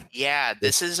depressing. Yeah,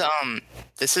 this is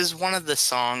one of the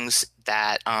songs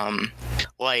that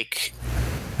like,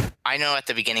 I know at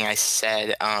the beginning I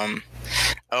said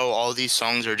all these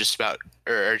songs are just about,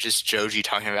 or just Joji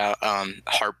talking about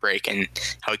heartbreak and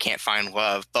how he can't find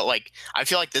love, but like I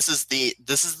feel like this is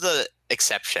the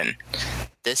exception.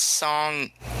 This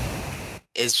song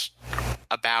is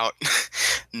about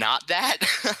not that.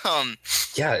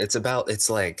 Yeah, it's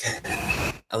like,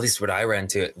 at least what I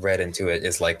read into it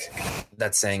is like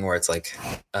that saying where it's like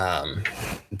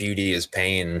beauty is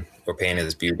pain or pain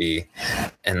is beauty,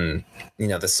 and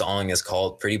the song is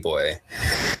called Pretty Boy,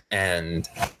 and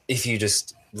if you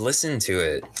just listen to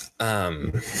it,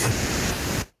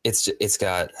 it's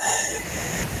got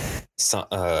some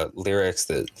lyrics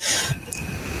that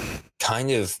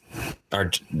kind of are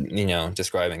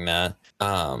describing that.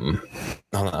 I'm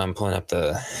pulling up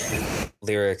the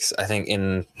lyrics. I think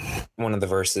in one of the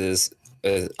verses,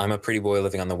 I'm a pretty boy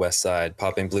living on the west side,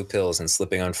 popping blue pills and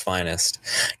slipping on finest.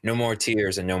 No more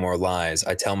tears and no more lies.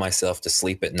 I tell myself to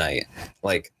sleep at night.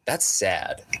 Like, that's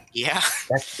sad. Yeah.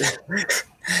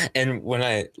 And when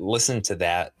I listened to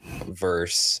that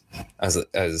verse, as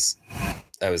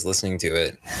I was listening to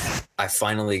it, I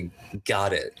finally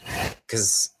got it,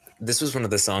 because this was one of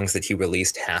the songs that he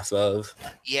released half of.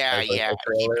 Yeah, yeah.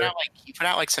 He put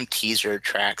out like some teaser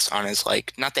tracks on his,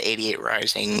 like, not the 88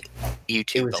 Rising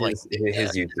YouTube, but like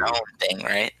his YouTube own thing,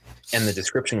 right? And the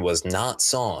description was not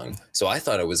song, so I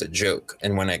thought it was a joke.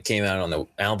 And when it came out on the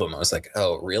album, I was like,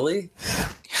 "Oh, really?"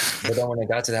 But then when I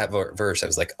got to that verse, I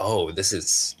was like, "Oh, this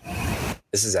is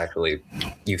actually,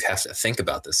 you have to think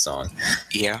about this song."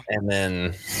 Yeah. And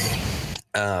then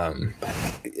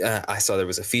I saw there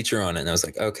was a feature on it, and I was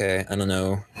like, okay, I don't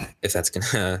know if that's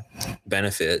gonna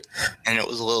benefit. And it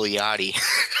was Lil Yachty.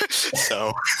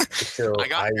 so I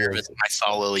got nervous when I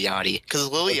saw Lil Yachty, because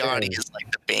Lil Yachty is like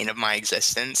the bane of my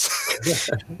existence.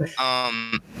 But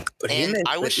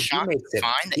I was shocked to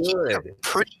find that he did a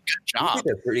pretty good job. He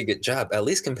did a pretty good job, at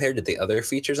least compared to the other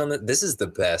features on it. This is the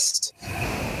best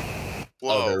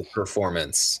other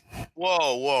performance.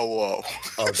 Whoa.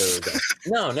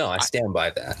 No, I stand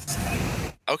by that.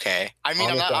 Okay. I mean,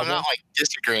 I'm not like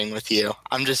disagreeing with you.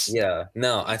 I'm just I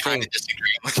think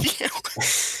disagreeing with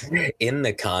you. In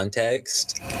the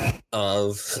context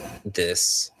of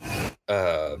this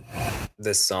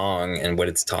song and what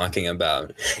it's talking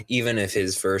about, even if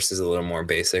his verse is a little more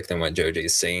basic than what Joji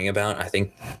is singing about, I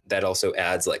think that also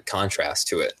adds like contrast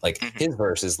to it. Like his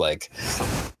verse is like,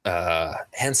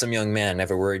 handsome young man,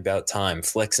 never worried about time,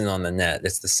 flexing on the net,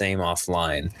 it's the same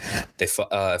offline. If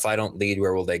I don't lead,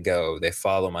 where will they go? They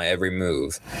follow my every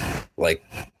move. Like,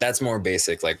 that's more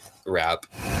basic, like rap.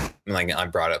 Like, I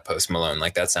brought up Post Malone,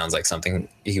 like that sounds like something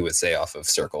he would say off of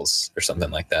Circles or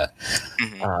something like that.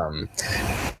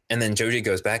 And then Joji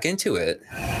goes back into it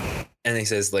and he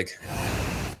says, like,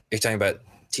 you're talking about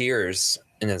tears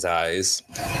in his eyes,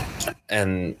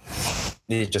 and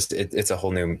it's a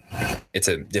whole new, it's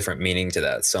a different meaning to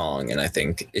that song, and I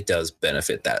think it does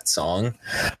benefit that song.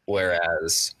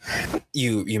 Whereas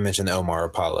you mentioned the Omar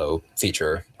Apollo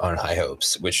feature on High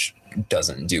Hopes, which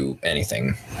doesn't do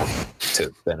anything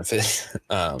to benefit.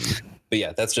 But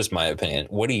yeah, that's just my opinion.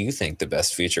 What do you think the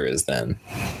best feature is then?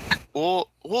 We'll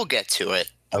get to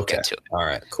it. Okay. All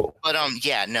right, cool. But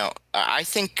I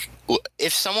think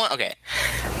if someone,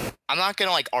 I'm not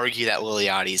gonna like argue that Lil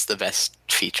Yachty's the best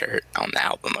feature on the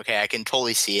album. Okay, I can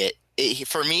totally see it.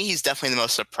 For me, he's definitely the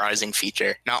most surprising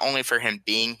feature. Not only for him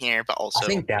being here, but also, I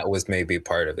think that was maybe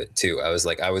part of it too. I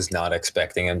was not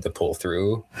expecting him to pull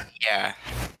through. Yeah,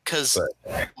 because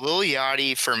Lil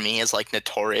Yachty for me is like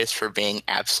notorious for being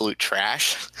absolute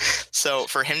trash. So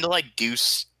for him to like do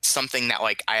something that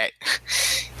like I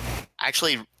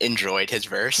actually enjoyed his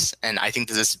verse, and I think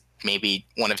this is maybe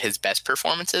one of his best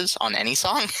performances on any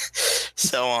song.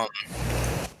 So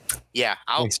yeah,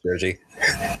 thanks, Joji.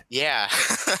 Yeah.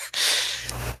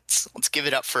 let's give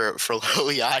it up for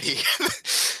Lil Yachty.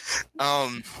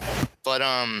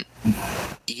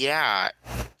 Yeah.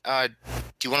 Do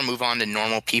you want to move on to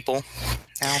Normal People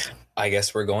now? I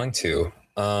guess we're going to.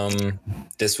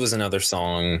 This was another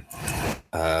song.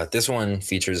 This one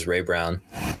features Ray Brown.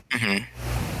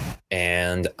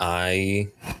 And I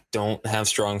don't have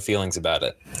strong feelings about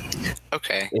it.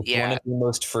 Okay. It's one of the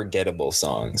most forgettable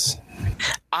songs.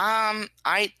 So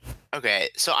I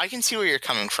can see where you're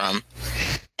coming from,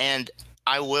 and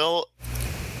I will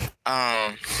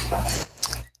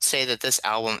say that this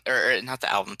album, or not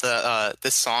the album,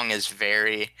 this song is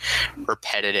very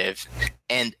repetitive,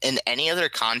 and in any other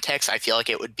context, I feel like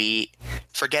it would be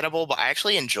forgettable, but I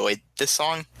actually enjoyed this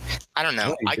song. I don't know.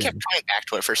 No, you I kept didn't. coming back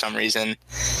to it for some reason.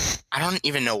 I don't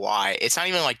even know why. It's not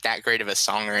even like that great of a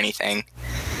song or anything.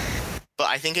 But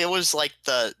I think it was like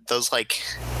those like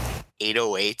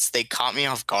 808s. They caught me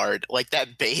off guard, like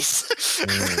that bass.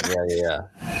 Yeah.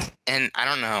 And I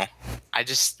don't know. I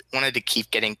just wanted to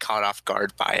keep getting caught off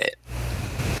guard by it.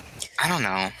 I don't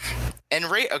know. And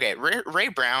Ray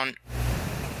Brown.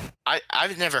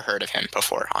 I've never heard of him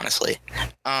before, honestly.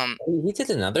 He did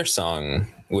another song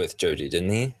with Joji,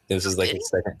 didn't he? This was like his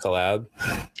second collab.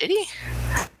 Did he?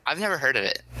 I've never heard of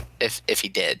it. If he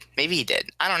did, maybe he did.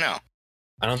 I don't know.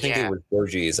 I don't think it was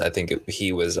Joji's. I think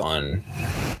he was on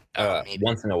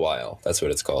Once in a While. That's what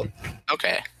it's called.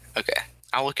 Okay.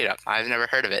 I'll look it up. I've never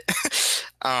heard of it.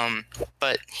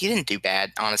 But he didn't do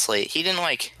bad, honestly. He didn't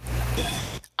like.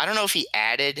 I don't know if he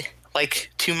added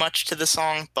like too much to the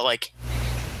song, but like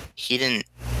he didn't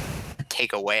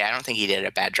take away. I don't think he did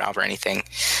a bad job or anything.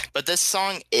 But this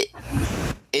song, it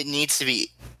needs to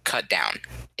be cut down.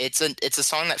 It's a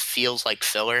song that feels like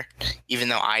filler, even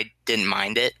though I didn't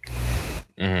mind it.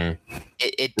 Mm-hmm.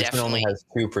 It this definitely only has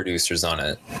 2 producers on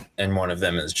it, and one of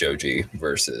them is Joji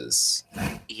versus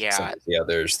some of the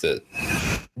others that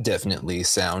definitely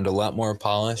sound a lot more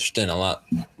polished and a lot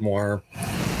more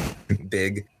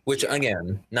big. Which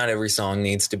again, not every song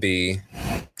needs to be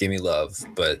 "Give Me Love,"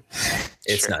 but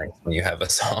it's nice when you have a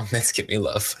song that's "Give Me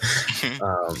Love."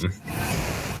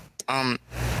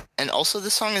 And also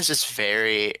this song is just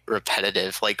very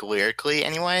repetitive, like lyrically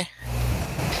anyway.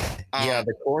 Yeah,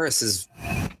 the chorus is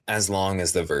as long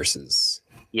as the verses.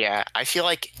 Yeah, I feel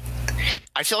like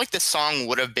this song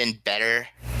would have been better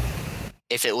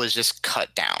if it was just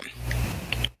cut down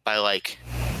by like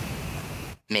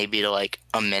maybe to like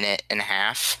a minute and a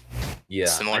half. Yeah,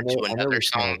 similar to another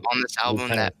song on this album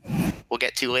that we'll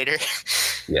get to later.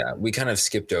 Yeah, we kind of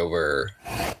skipped over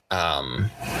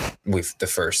with the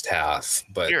first half,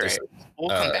 but you're right. We'll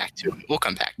come back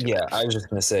to it. Yeah, I was just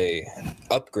gonna say,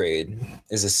 "Upgrade"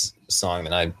 is a song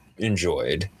that I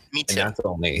enjoyed. Me too. And that's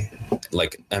only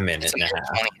like a minute and a half,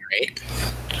 20, right?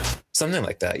 Something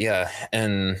like that. Yeah,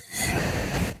 and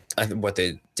what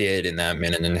they did in that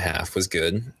minute and a half was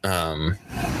good.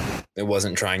 It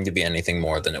wasn't trying to be anything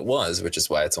more than it was, which is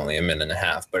why it's only a minute and a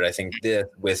half. But I think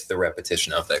with the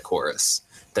repetition of that chorus,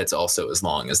 that's also as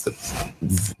long as the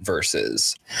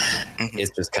verses,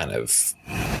 it's just kind of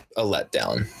a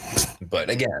letdown. But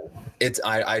again,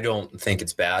 I don't think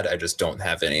it's bad. I just don't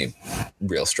have any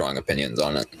real strong opinions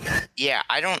on it. Yeah,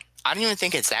 I don't even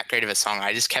think it's that great of a song.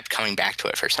 I just kept coming back to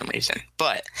it for some reason.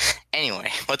 But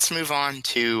anyway, let's move on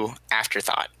to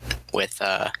Afterthought with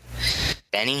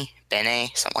Bene,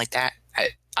 something like that.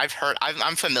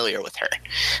 I'm familiar with her.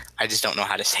 I just don't know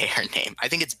how to say her name. I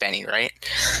think it's Benny, right?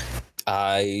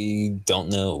 I don't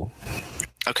know.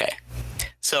 Okay.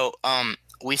 So,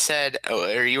 we said,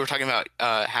 or you were talking about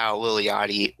how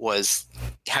you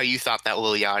thought that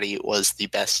Lil Yachty was the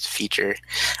best feature.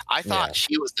 I thought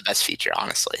she was the best feature,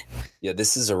 honestly. Yeah,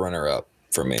 this is a runner-up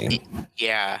for me.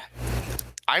 Yeah.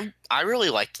 I really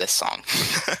liked this song.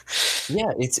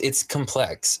 Yeah, it's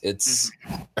complex. It's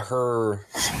her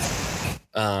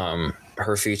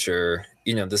feature.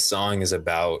 This song is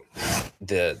about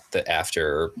the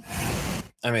after.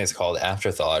 It's called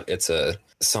Afterthought. It's a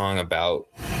song about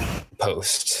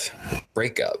post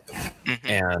breakup,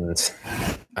 and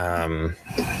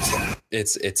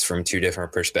it's from 2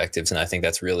 different perspectives, and I think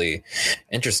that's really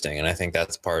interesting, and I think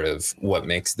that's part of what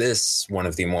makes this one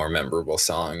of the more memorable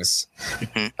songs,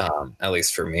 at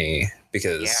least for me,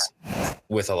 because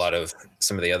with a lot of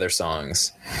some of the other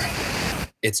songs,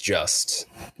 it's just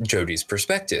Joji's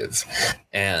perspective,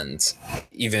 and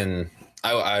even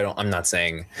I'm not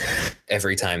saying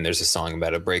every time there's a song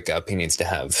about a breakup he needs to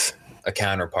have a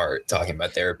counterpart talking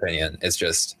about their opinion. It's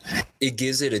just it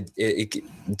gives it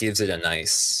a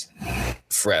nice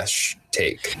fresh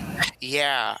take.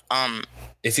 Yeah.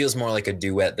 It feels more like a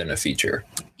duet than a feature.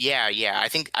 Yeah. I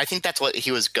think that's what he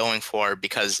was going for,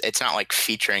 because it's not like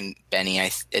featuring Benny.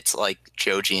 It's like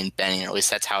Joji and Benny, or at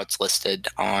least that's how it's listed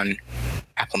on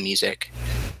Apple Music.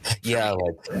 Yeah,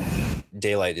 like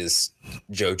Daylight is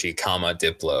Joji,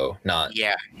 Diplo, not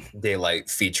Daylight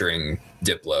featuring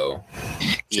Diplo.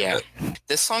 Yeah.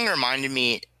 This song reminded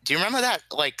me, do you remember that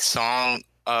like song,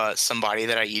 Somebody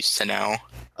That I Used to Know?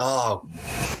 Oh,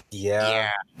 yeah.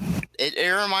 It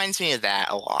reminds me of that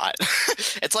a lot.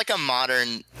 It's like a more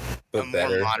modern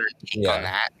take on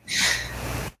that.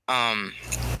 And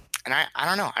I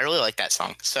don't know, I really like that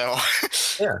song. So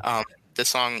this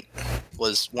song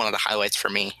was one of the highlights for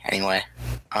me anyway.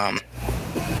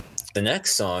 The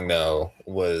next song, though,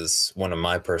 was one of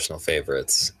my personal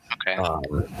favorites. Okay.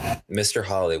 Mr.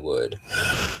 Hollywood.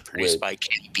 Produced by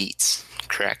Kenny Beats,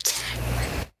 correct?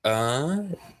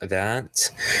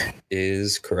 That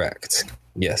is correct.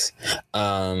 Yes.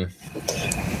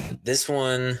 This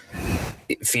one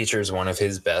features one of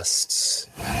his best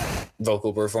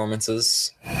vocal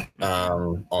performances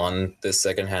on this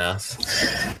second half.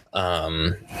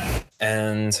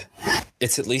 And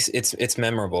it's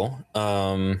memorable.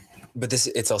 But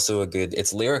it's also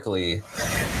it's lyrically,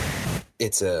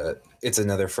 it's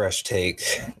another fresh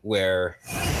take where,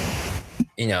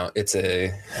 it's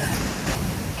a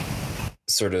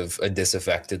sort of a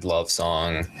disaffected love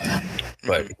song,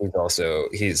 but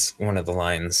he's one of the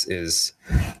lines is,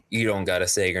 "You don't gotta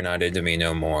say you're not into me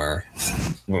no more.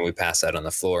 When we pass out on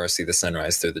the floor, see the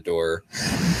sunrise through the door."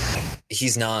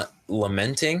 He's not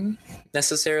lamenting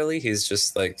necessarily. He's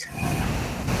just like,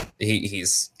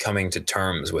 he's coming to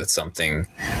terms with something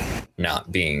not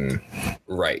being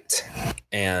right.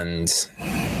 And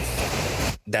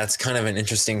that's kind of an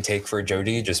interesting take for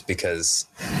Joji, just because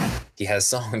he has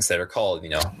songs that are called,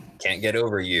 Can't Get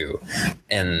Over You,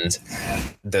 and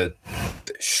the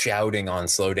shouting on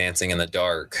Slow Dancing in the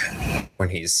Dark when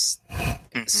he's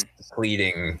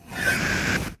pleading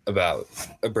about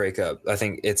a breakup. I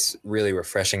think it's really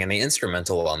refreshing, and the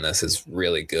instrumental on this is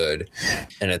really good,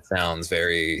 and it sounds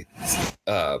very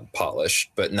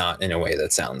polished, but not in a way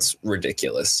that sounds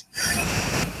ridiculous.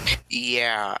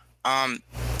 Yeah.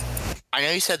 I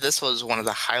know you said this was one of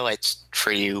the highlights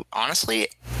for you. Honestly,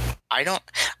 I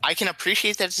can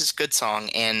appreciate that it's a good song,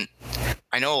 and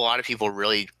I know a lot of people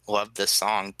really love this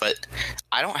song, but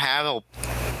I don't have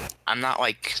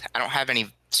any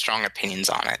strong opinions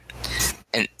on it.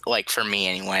 And like, for me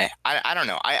anyway, I don't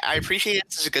know. I appreciate it.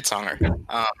 It's a good song.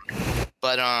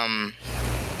 But I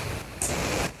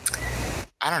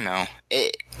don't know.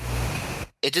 It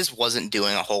just wasn't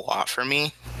doing a whole lot for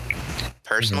me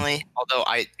personally. Although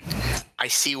I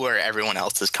see where everyone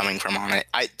else is coming from on it.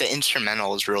 The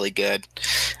instrumental is really good.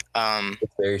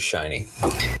 It's very shiny.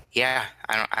 Yeah,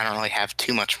 I don't really have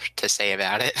too much to say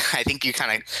about it. I think you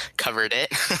kind of covered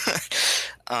it.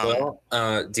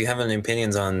 Do you have any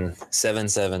opinions on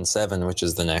 777, which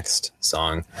is the next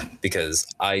song? Because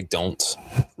I don't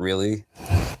really.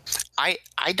 I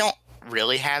don't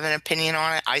really have an opinion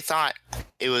on it. I thought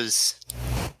it was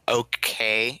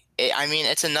okay.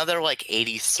 It's another like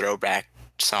 80s throwback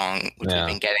song, which we've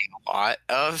been getting a lot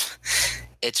of.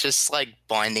 It's just like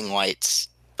Blinding Lights,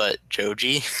 but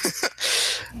Joji.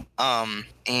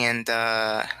 And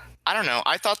I don't know.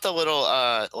 I thought the little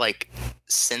like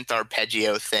synth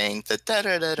arpeggio thing, the da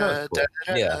da da da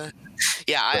da.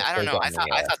 Yeah, I don't know. I thought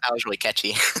that was really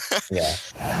catchy. Yeah.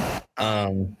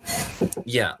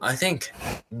 Yeah, I think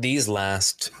these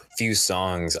last few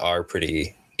songs are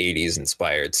pretty 80s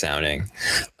inspired sounding.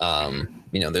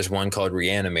 There's one called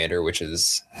Reanimator, which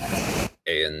is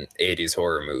an 80s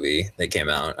horror movie that came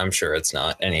out. I'm sure it's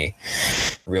not any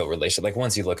real relation. Like,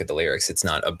 once you look at the lyrics, it's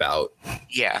not about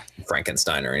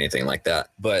Frankenstein or anything like that.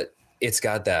 But it's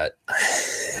got that.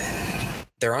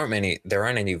 There aren't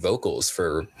any vocals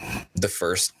for the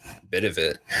first bit of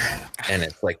it, and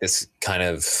it's like this kind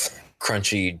of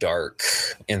crunchy, dark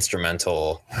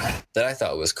instrumental that I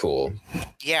thought was cool.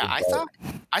 Yeah, I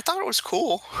thought it was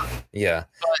cool. Yeah,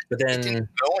 but then it didn't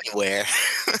go anywhere.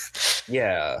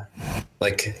 Yeah,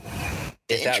 like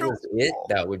if that was it,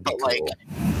 that would be cool.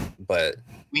 But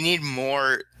we need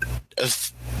more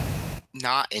of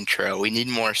not intro. We need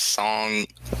more song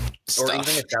stuff. Or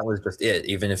even if that was just it,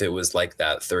 even if it was like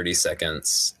that 30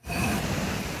 seconds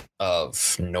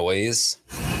of noise,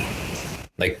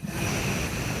 like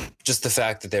just the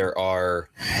fact that there are,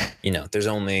 there's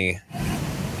only,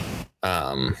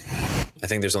 I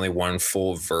think there's only one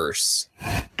full verse,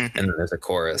 and then there's a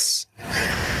chorus,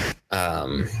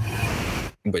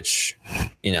 which,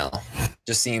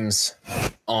 just seems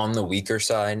on the weaker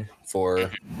side for,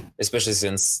 especially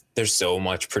since there's so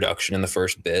much production in the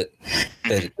first bit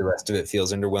that the rest of it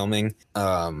feels underwhelming.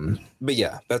 But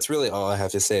yeah, that's really all I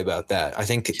have to say about that. I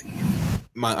think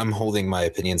I'm holding my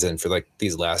opinions in for like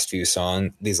these last two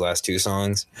songs,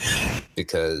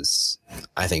 because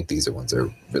I think these are ones that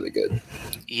are really good.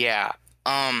 Yeah.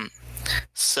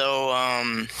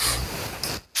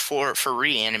 For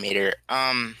Reanimator,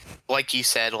 like you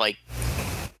said, like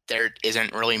there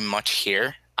isn't really much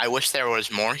here. I wish there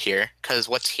was more here, because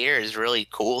what's here is really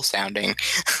cool sounding.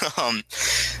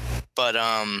 But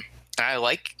I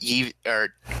like Yves,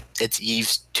 or it's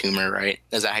Yves Tumor, right?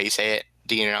 Is that how you say it?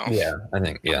 Do you know? Yeah, I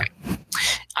think, yeah.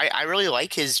 I really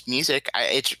like his music.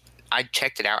 I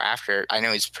checked it out after. I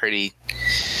know he's pretty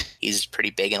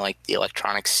big in like the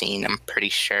electronic scene, I'm pretty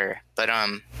sure. But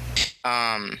and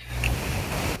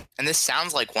and this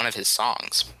sounds like one of his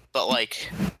songs, but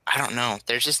like, I don't know.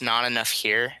 There's just not enough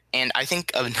here. And I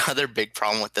think another big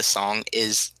problem with the song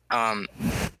is, I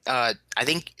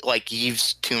think like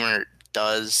Yves Tumor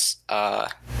does,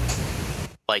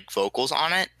 like vocals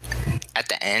on it at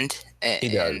the end. He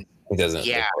does. He doesn't.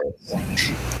 Yeah.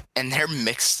 And they're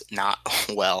mixed not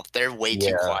well. They're way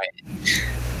too quiet.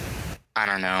 I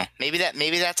don't know. Maybe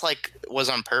that's like was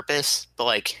on purpose, but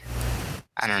like,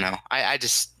 I don't know. I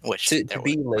just wish to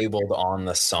be labeled on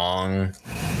the song.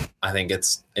 I think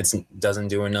it's doesn't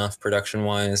do enough production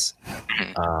wise.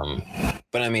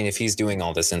 But I mean, if he's doing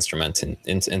all this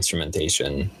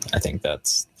instrumentation, I think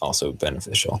that's also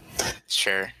beneficial.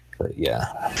 Sure. But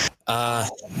yeah.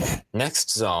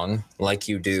 Next song, Like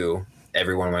You Do.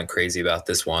 Everyone went crazy about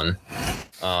this one.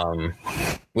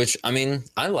 Which, I mean,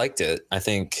 I liked it. I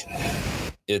think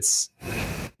it's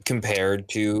compared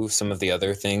to some of the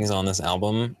other things on this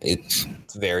album, it's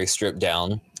very stripped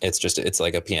down. It's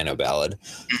like a piano ballad.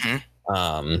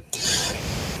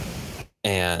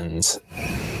 And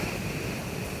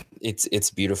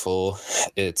it's beautiful.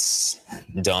 It's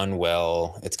done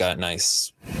well. It's got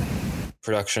nice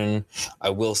production.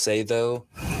 I will say though,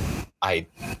 I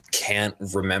can't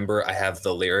remember. I have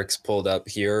the lyrics pulled up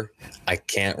here. I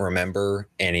can't remember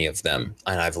any of them.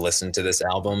 And I've listened to this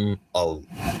album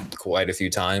quite a few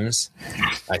times.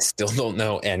 I still don't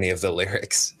know any of the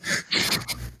lyrics.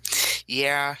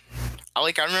 Yeah.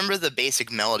 I remember the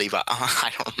basic melody, but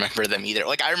I don't remember them either.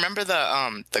 Like, I remember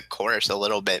the chorus a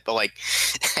little bit, but like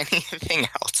anything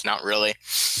else, not really.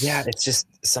 Yeah, it's just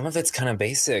some of it's kind of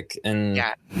basic, and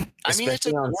yeah, I mean, it's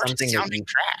on something sounding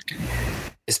track.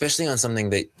 Especially on something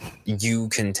that you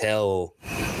can tell,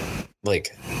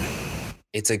 like,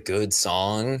 it's a good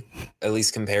song, at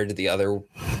least compared to the other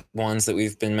ones that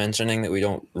we've been mentioning that we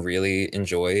don't really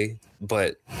enjoy,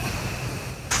 but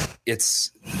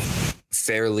it's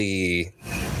fairly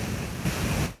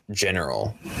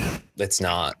general. It's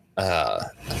not, I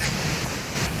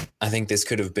think this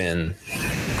could have been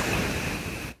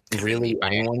really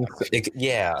anyone.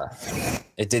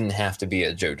 It didn't have to be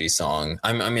a Joji song.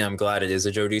 I'm glad it is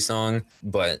a Joji song,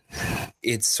 but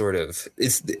it's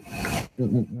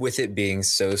with it being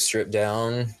so stripped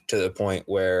down to the point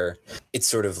where it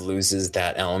sort of loses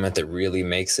that element that really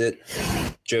makes it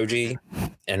Joji,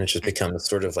 and it just becomes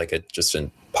sort of like a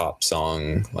pop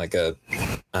song, like a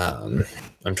I'm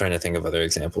trying to think of other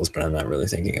examples, but I'm not really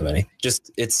thinking of any.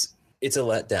 Just it's a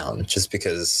letdown just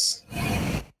because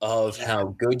of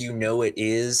how good it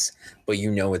is, but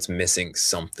it's missing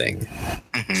something.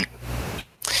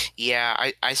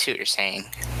 Yeah, I see what you're saying.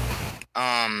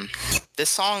 This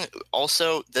song's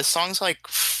like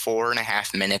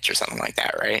 4.5 minutes or something like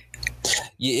that, right?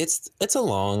 Yeah, it's a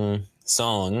long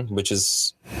song, which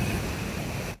is,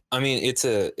 I mean, it's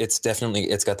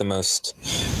got the most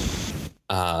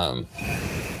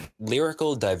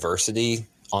lyrical diversity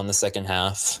on the second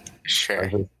half. Sure.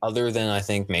 Other than I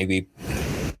think maybe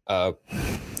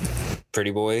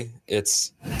Pretty Boy,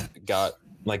 it's got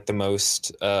like the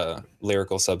most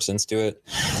lyrical substance to it.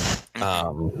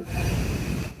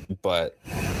 But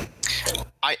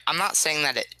I'm not saying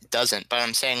that it doesn't, but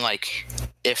I'm saying like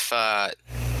if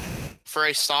for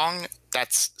a song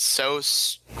that's so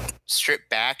stripped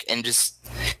back and just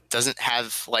doesn't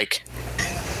have like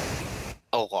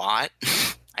a lot,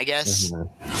 I guess.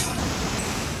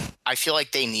 I feel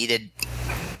like they needed,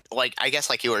 like, I guess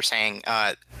like you were saying,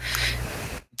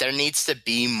 there needs to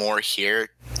be more here.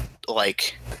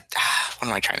 Like, what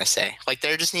am I trying to say? Like,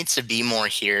 there just needs to be more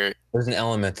here. There's an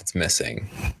element that's missing.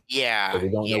 Yeah. But we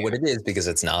don't know what it is because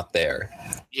it's not there.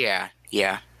 Yeah.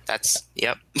 That's,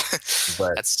 yep.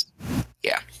 But that's,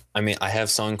 yeah. I mean, I have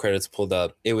song credits pulled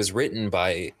up. It was written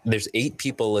by, there's 8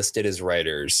 people listed as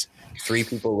writers, 3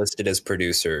 people listed as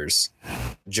producers.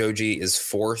 Joji is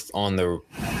 4th on the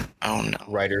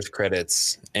writer's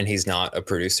credits, and he's not a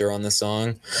producer on the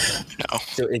song. No.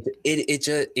 So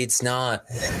it's not,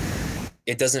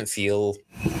 it doesn't feel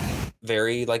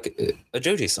very like a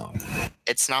Joji song.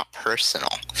 It's not personal.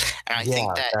 And I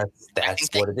think that's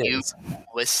what it is.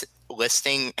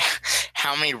 Listing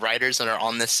how many writers that are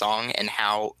on this song and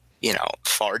how,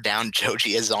 far down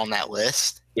Joji is on that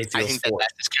list, I think that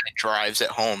just kind of drives it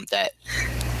home that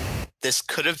this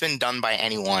could have been done by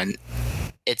anyone.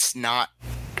 It's not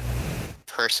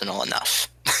personal enough.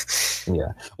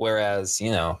 Yeah. Whereas,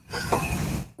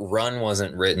 Run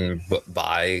wasn't written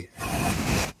by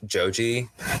Joji,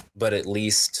 but at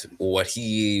least what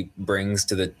he brings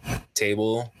to the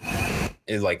table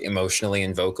is like emotionally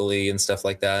and vocally and stuff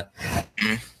like that.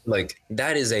 Like,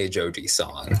 that is a Joji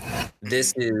song.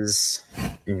 This is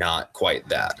not quite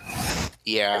that.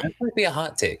 Yeah. That might be a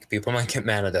hot take. People might get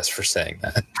mad at us for saying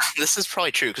that. this is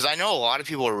probably true because I know a lot of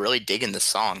people are really digging this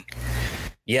song.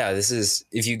 Yeah, this is,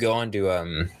 if you go on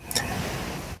to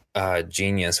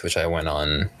Genius, which I went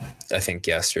on, I think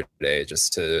yesterday,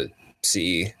 just to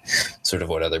see sort of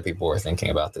what other people were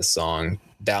thinking about this song.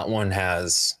 That one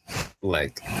has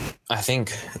like, I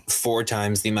think 4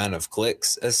 times the amount of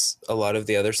clicks as a lot of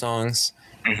the other songs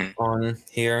on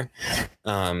here.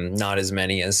 Not as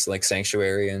many as like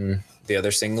Sanctuary and the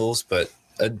other singles, but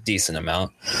a decent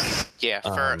amount. Yeah,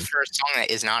 for a song that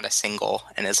is not a single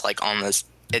and is like on this,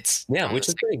 it's which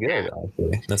is pretty good.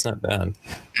 Actually, that's not bad.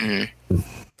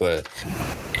 But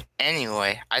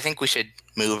anyway, I think we should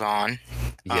move on.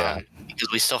 Yeah,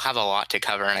 because we still have a lot to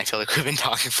cover, and I feel like we've been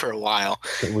talking for a while.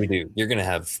 We do. You're gonna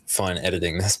have fun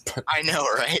editing this part. I know,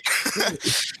 right?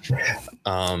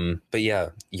 But yeah,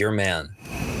 Your Man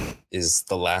is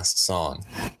the last song,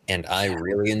 and I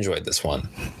really enjoyed this one.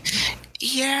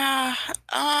 Yeah,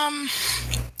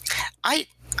 I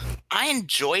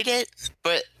enjoyed it,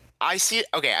 but I see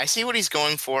what he's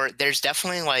going for. There's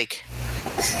definitely like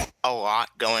a lot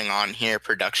going on here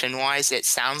production wise. It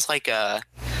sounds like a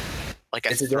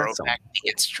throwback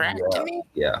dance track to me.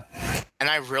 Yeah. And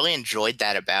I really enjoyed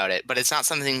that about it, but it's not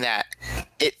something that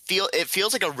it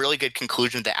feels like a really good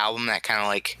conclusion of the album that kind of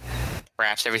like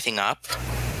wraps everything up.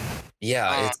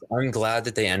 Yeah, I'm glad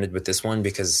that they ended with this one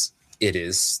because it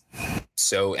is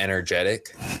so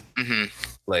energetic.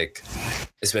 Like,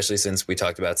 especially since we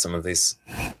talked about some of these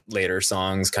later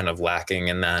songs kind of lacking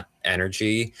in that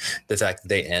energy. The fact that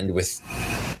they end with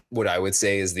what I would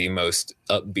say is the most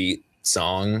upbeat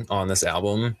song on this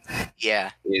album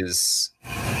it's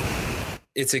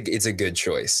a good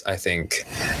choice, I think,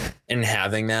 and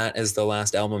having that as the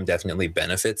last album definitely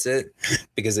benefits it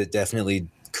because it definitely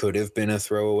could have been a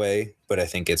throwaway, but I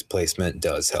think its placement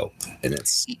does help in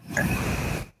its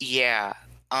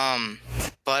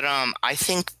I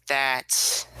think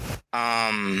that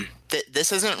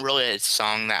this isn't really a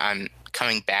song that I'm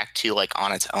coming back to like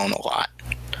on its own a lot,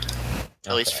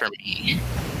 at least for me.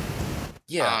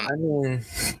 Yeah, I mean,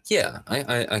 yeah,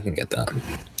 I can get that.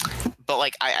 But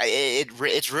like,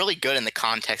 it's really good in the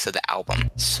context of the album.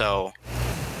 So,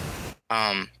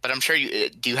 but I'm sure you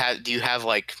do you have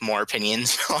like more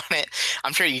opinions on it?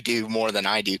 I'm sure you do more than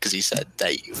I do because you said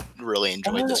that you really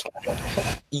enjoyed this one.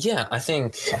 Yeah, I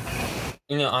think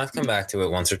I've come back to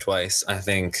it once or twice. I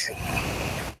think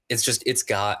it's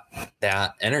got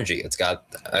that energy. It's got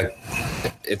a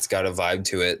vibe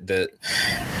to it that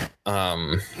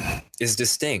is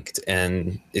distinct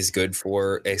and is good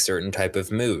for a certain type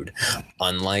of mood,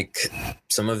 unlike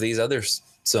some of these other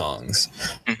songs.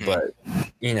 But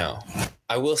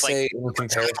I will say in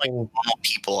comparison, like normal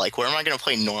people, like where am I going to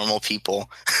play Normal People?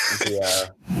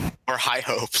 Or High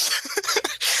Hopes.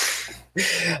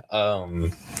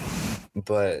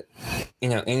 But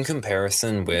in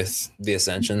comparison with the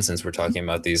Ascension, since we're talking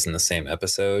about these in the same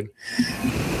episode,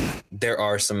 there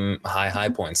are some high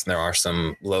points and there are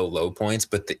some low points.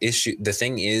 But the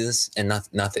thing is, and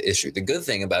not the issue, the good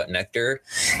thing about Nectar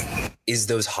is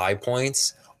those high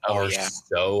points are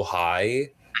so high.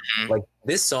 Like,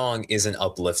 this song is an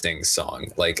uplifting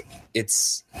song. Like,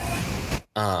 it's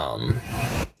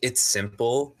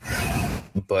simple,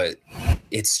 but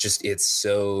it's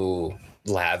so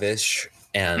lavish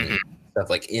and stuff,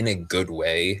 like, in a good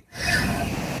way.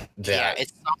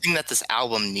 It's something that this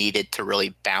album needed to really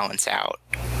balance out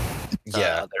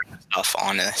other stuff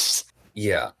on this.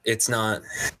 Yeah, it's not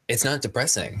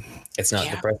depressing. It's not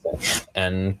depressing.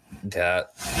 And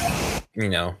that,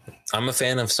 I'm a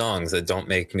fan of songs that don't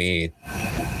make me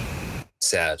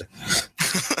sad.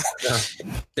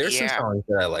 There's some songs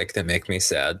that I like that make me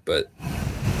sad, but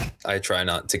I try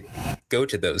not to go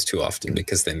to those too often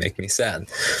because they make me sad.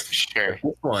 Sure. But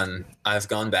this one I've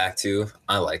gone back to.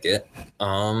 I like it.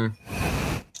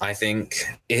 I think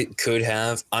it could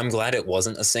have. I'm glad it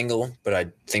wasn't a single, but I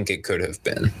think it could have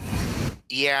been.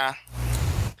 Yeah.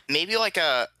 Maybe like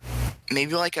a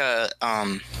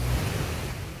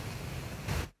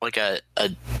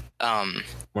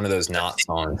one of those not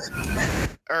songs.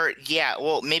 Or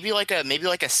maybe like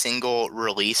a single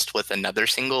released with another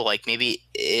single, like maybe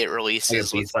it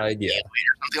releases with like or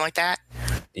something like that.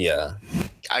 Yeah.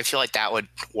 I feel like that would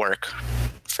work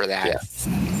for that. Yeah.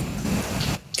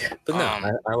 But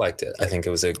no, I liked it. I think it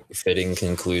was a fitting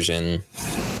conclusion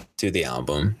to the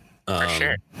album. For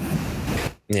sure.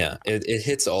 Yeah, it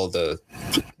hits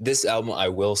this album, I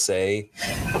will say,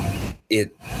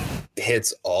 it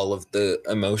hits all of the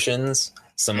emotions.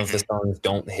 Some of the songs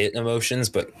don't hit emotions,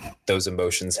 but those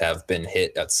emotions have been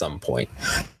hit at some point.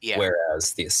 Yeah.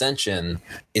 Whereas the Ascension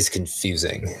is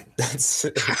confusing. That's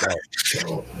it's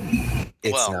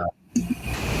not.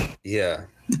 Yeah.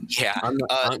 Yeah.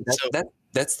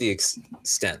 That's the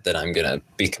extent that I'm gonna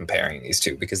be comparing these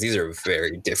two, because these are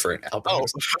very different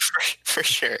albums. For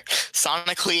sure.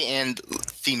 Sonically and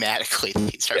thematically,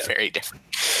 these are very different.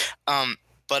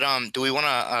 But do we want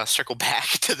to circle back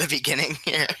to the beginning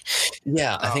here?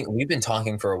 Yeah, I think we've been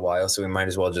talking for a while, so we might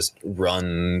as well just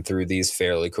run through these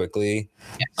fairly quickly.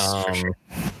 Yes, for sure.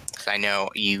 I know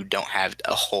you don't have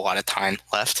a whole lot of time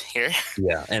left here.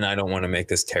 Yeah, and I don't want to make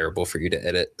this terrible for you to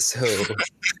edit. So,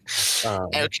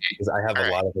 because I have a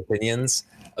lot of opinions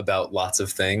about lots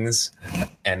of things,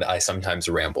 and I sometimes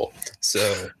ramble.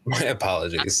 So, my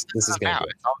apologies. This is going to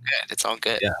be... It's all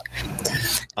good. Yeah.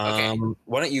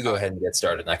 Why don't you go ahead and get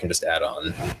started, and I can just add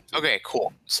on. Okay,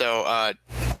 cool. So,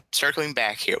 circling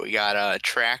back here, we got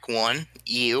track 1,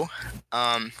 You.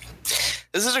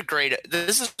 This is a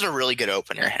really good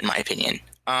opener, in my opinion.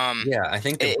 Yeah, I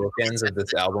think the bookends of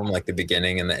this album, like the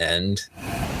beginning and the end,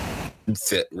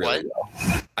 fit really well.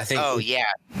 I think. Oh yeah,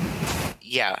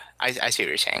 I see what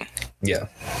you're saying. Yeah.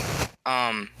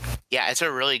 Yeah, it's a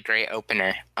really great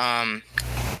opener.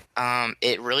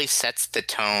 It really sets the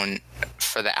tone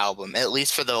for the album, at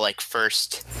least for the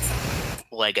first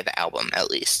leg of the album,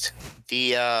 at least.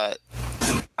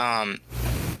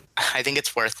 I think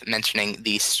it's worth mentioning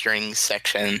the strings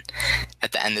section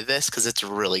at the end of this, because it's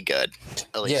really good.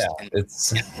 At least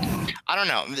I don't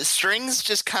know. The strings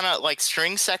just kind of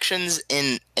string sections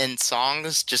in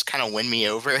songs just kind of win me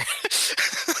over.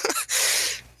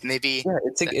 Maybe. Yeah,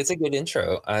 it's a good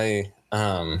intro. I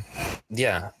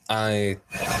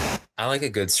like a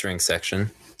good string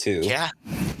section too. Yeah.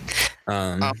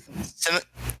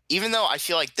 Even though I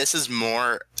feel like this is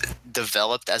more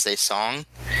developed as a song,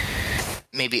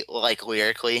 maybe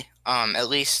lyrically, at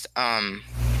least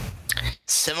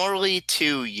similarly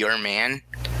to Your Man,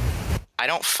 I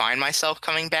don't find myself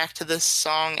coming back to this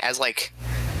song as an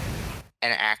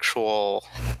actual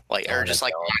or just on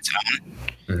its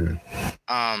own.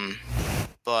 Mm-hmm.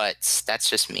 But that's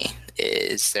just me.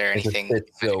 Is there anything it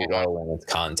fits so well in its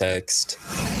context?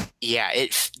 Yeah,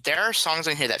 there are songs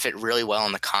in here that fit really well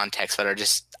in the context, but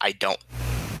I don't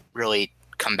really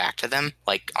come back to them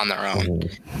on their own.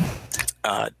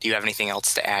 Mm-hmm. Do you have anything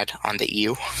else to add on the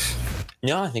EU?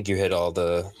 No, I think you hit all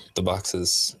the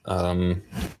boxes.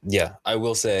 Yeah, I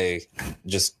will say,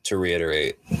 just to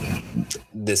reiterate,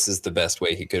 this is the best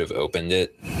way he could have opened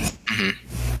it.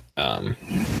 Mm-hmm.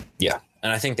 Yeah,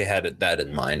 and I think they had that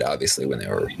in mind, obviously, when they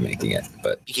were making it.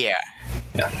 But yeah.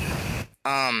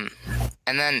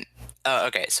 And then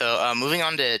okay, so moving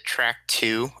on to track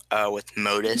 2 with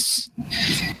Modus.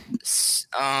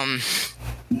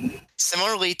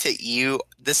 Similarly to You,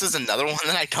 this is another one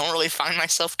that I don't really find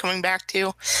myself coming back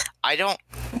to. I don't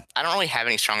really have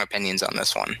any strong opinions on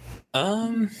this one.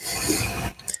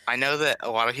 I know that a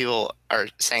lot of people are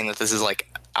saying that this is a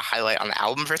highlight on the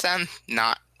album for them.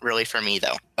 Not really for me,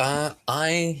 though.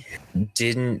 I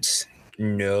didn't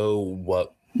know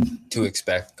what to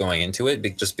expect going into it,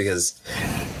 just because,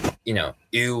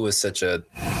 You was such a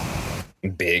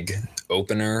big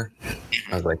opener.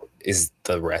 I was like, is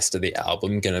the rest of the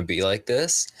album gonna be like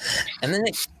this? And then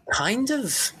it kind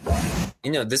of,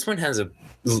 this one has a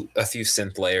few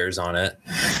synth layers on it,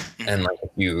 and a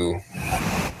few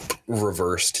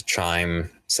reversed chime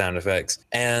sound effects,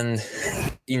 and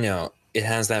it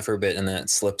has that for a bit, and then it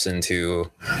slips into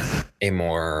a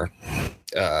more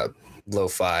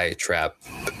lo-fi trap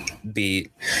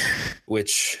beat,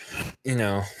 which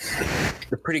they're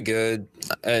pretty good.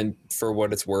 And for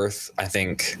what it's worth, I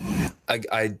think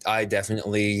I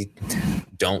definitely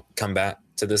don't come back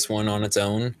to this one on its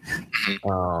own.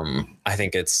 I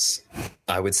think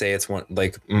I would say it's one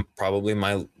probably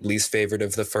my least favorite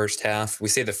of the first half. We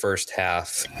say the first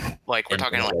half, we're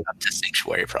talking up to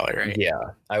Sanctuary, probably, right? Yeah,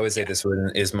 I would say this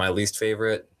one is my least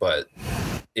favorite, but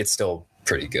it's still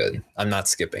pretty good. I'm not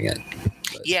skipping it.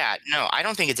 But. Yeah, no, I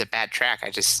don't think it's a bad track.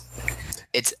 It's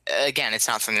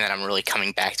not something that I'm really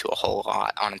coming back to a whole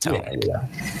lot on its own. Yeah.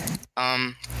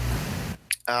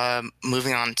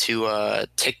 Moving on to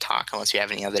TikTok, unless you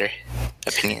have any other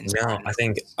opinions. No, I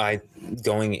think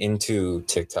going into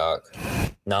TikTok,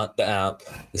 not the app.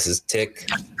 This is tick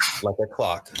like a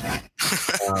clock.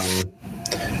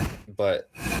 But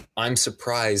I'm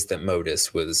surprised that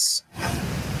Modus was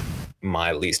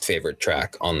my least favorite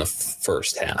track on the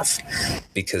first half,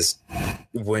 because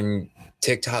when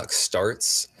TikTok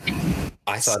starts,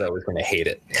 I thought I was going to hate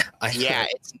it.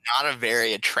 It's not a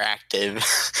very attractive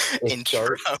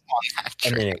intro on that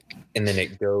track. And then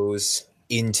it goes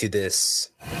into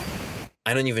this,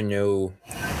 I don't even know.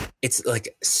 It's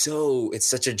it's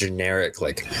such a generic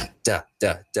da da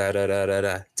da da da da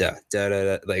da da da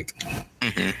da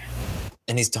Mm-hmm.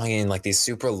 And he's talking in these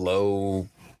super low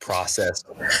processed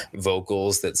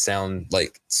vocals that sound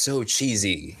like so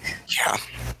cheesy. Yeah.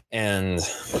 And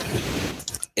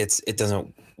it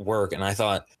doesn't work. And I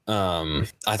thought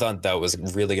that was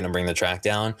really going to bring the track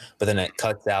down, but then it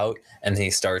cuts out and he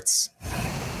starts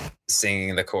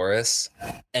singing the chorus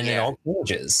and it all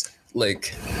changes.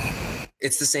 Like,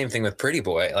 it's the same thing with Pretty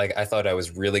Boy. Like, I thought I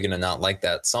was really going to not like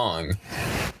that song,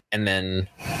 and then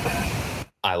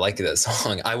I like that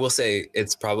song. I will say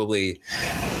it's probably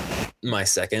my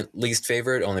second least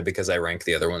favorite, only because I rank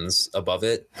the other ones above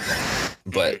it.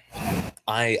 But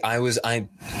I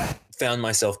found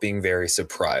myself being very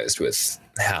surprised with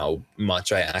how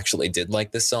much I actually did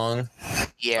like this song.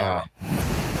 Yeah.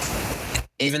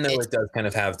 Even though it does kind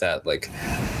of have that like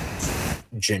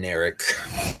generic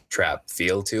trap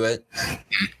feel to it,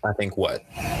 I think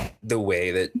the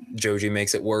way that Joji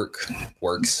makes it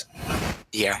works.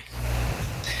 Yeah.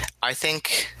 I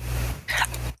think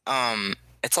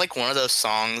it's like one of those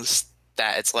songs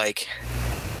that it's like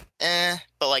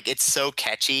but like it's so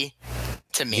catchy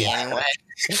to me anyway.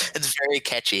 It's very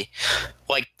catchy.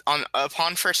 Like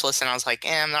upon first listen I was like,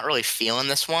 I'm not really feeling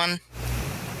this one.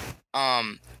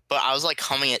 But I was like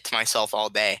humming it to myself all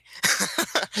day.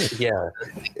 Yeah.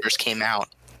 When it first came out.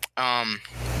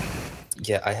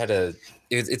 Yeah, I had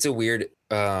it's a weird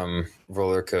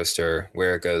roller coaster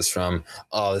where it goes from,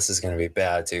 oh, this is going to be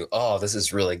bad, to, oh, this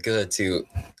is really good, to,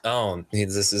 oh,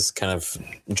 this is kind of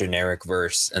generic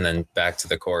verse, and then back to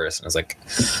the chorus. And I was like,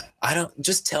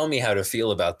 just tell me how to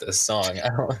feel about this song.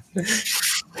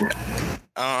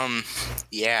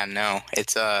 Yeah, no,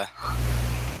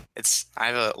 I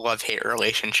have a love-hate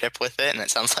relationship with it, and it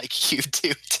sounds like you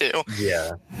do too.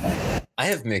 Yeah. I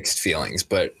have mixed feelings,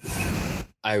 but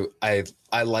I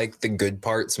like the good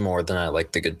parts more than I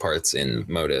like the good parts in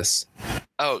Modus.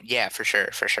 Oh, yeah, for sure.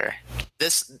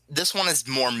 This one is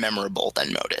more memorable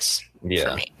than Modus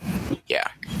for me. Yeah.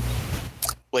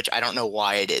 Which I don't know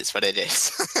why it is, but it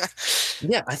is.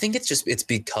 Yeah, I think it's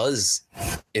because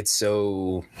it's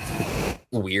so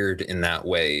weird in that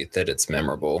way that it's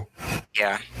memorable.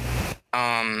 Yeah.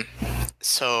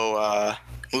 So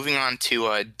moving on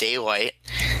to Daylight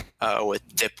with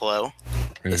Diplo.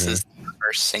 Mm-hmm. This is the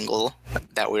first single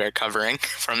that we are covering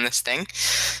from this thing.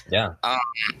 Yeah.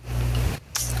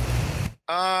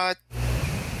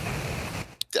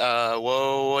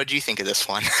 What do you think of this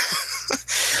one?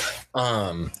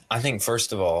 I think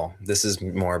first of all, this is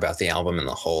more about the album in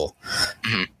the whole.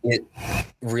 Mm-hmm. It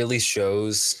really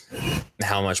shows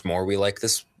how much more we like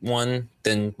this one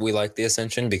than we like the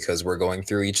Ascension, because we're going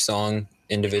through each song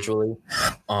individually.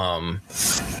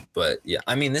 But yeah,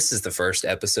 I mean, this is the first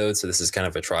episode, so this is kind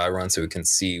of a trial run, so we can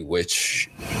see which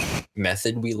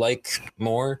method we like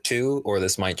more too, or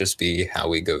this might just be how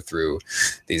we go through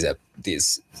these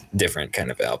different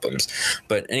kind of albums.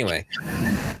 But anyway,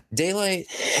 Daylight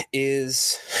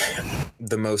is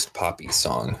the most poppy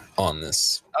song on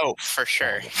this. Oh, for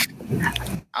sure.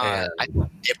 I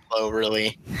think Diplo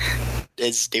really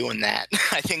is doing that.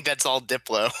 I think that's all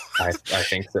Diplo. I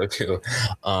think so too.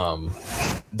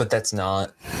 But that's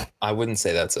not, I wouldn't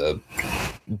say that's a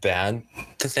bad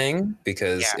thing,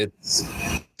 because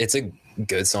it's a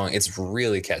good song. It's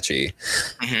really catchy.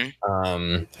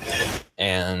 Mm-hmm.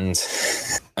 And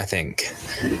I think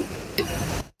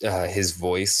his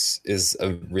voice is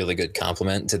a really good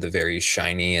complement to the very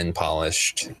shiny and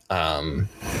polished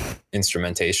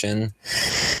instrumentation.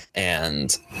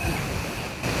 And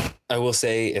I will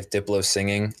say, if Diplo's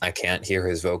singing, I can't hear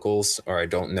his vocals, or I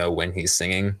don't know when he's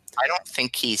singing. I don't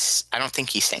think he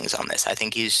sings on this. I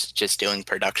think he's just doing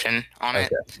production on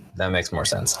it. That makes more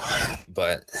sense.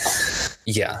 But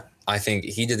yeah, I think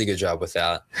he did a good job with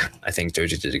that. I think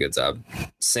Joji did a good job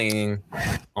singing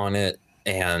on it.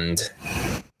 And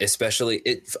especially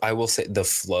I will say the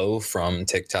flow from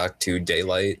TikTok to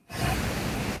Daylight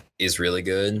is really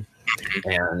good.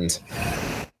 And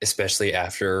especially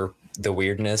after the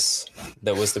weirdness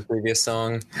that was the previous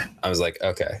song, I was like,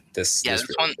 okay, this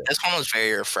one was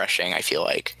very refreshing, I feel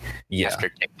like. Yeah. After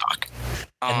TikTok.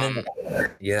 And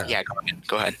then, yeah,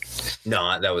 go ahead.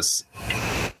 No, that was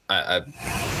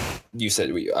you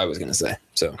said what I was gonna say.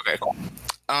 So okay, cool.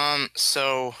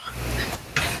 So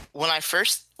when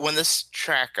this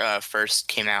track first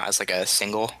came out as like a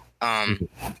single, I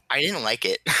didn't like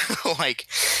it. Like,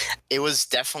 it was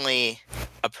definitely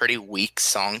a pretty weak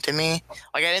song to me.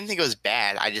 Like, I didn't think it was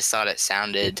bad. I just thought it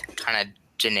sounded kind of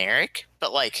generic.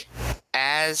 But like,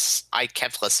 as I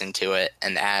kept listening to it,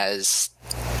 and as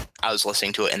I was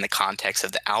listening to it in the context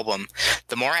of the album,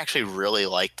 the more I actually really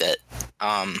liked it.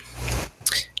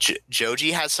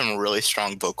 Joji has some really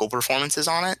strong vocal performances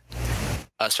on it,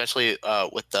 especially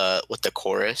with the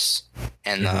chorus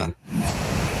and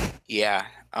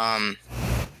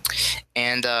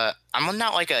And I'm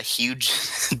not like a huge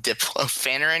Diplo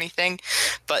fan or anything,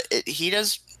 but he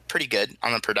does pretty good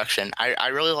on the production. I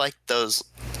really like those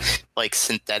like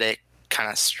synthetic kind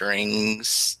of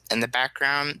strings in the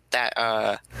background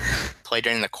that play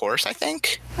during the chorus, I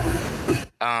think.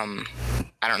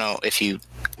 I don't know if you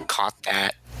caught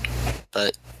that,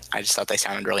 but I just thought they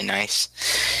sounded really nice.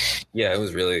 Yeah, it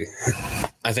was really.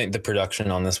 I think the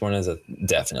production on this one is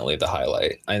definitely the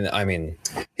highlight. I mean,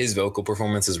 his vocal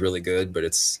performance is really good, but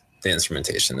it's the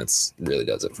instrumentation that's really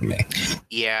does it for me.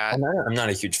 Yeah, I'm not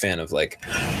a huge fan of like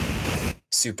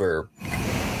super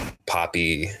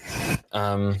poppy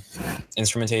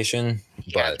instrumentation.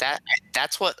 Yeah, but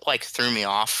that's what like threw me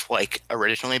off like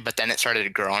originally, but then it started to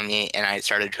grow on me, and I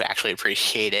started to actually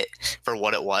appreciate it for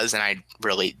what it was, and I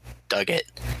really dug it.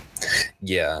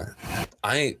 Yeah,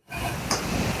 I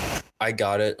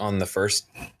got it on the first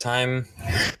time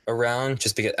around,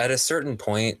 just because at a certain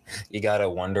point you gotta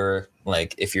wonder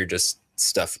like if you're just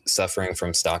suffering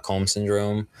from Stockholm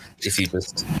syndrome, if you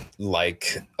just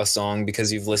like a song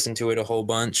because you've listened to it a whole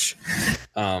bunch.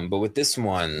 But with this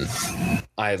one,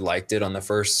 I liked it on the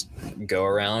first go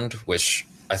around, which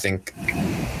I think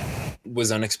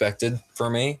was unexpected for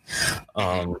me.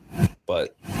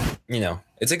 But you know,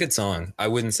 it's a good song. I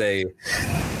wouldn't say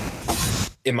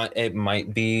it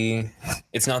might be,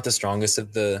 it's not the strongest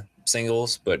of the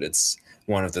singles, but it's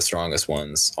one of the strongest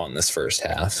ones on this first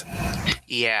half.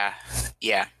 Yeah,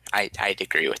 I'd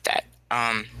agree with that.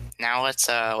 Now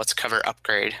let's cover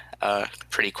Upgrade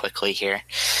pretty quickly here.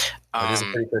 It is a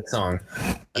pretty quick song.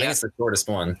 I think it's the shortest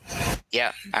one.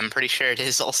 Yeah, I'm pretty sure it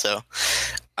is also.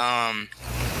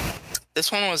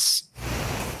 This one was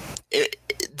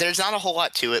there's not a whole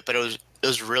lot to it, but it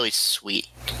was really sweet,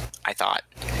 I thought.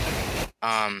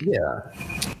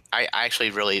 I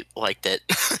actually really liked it.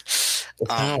 It's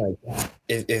kind of like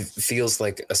it feels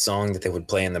like a song that they would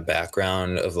play in the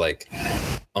background of like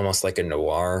almost like a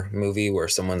noir movie where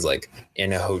someone's like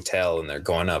in a hotel and they're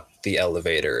going up the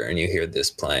elevator and you hear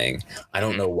this playing. I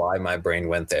don't know why my brain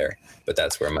went there, but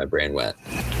that's where my brain went.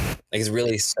 Like it's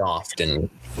really soft, and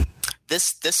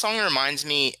this song reminds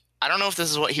me, I don't know if this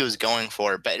is what he was going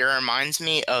for, but it reminds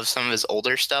me of some of his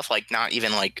older stuff, like not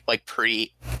even like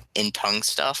pre In Tongue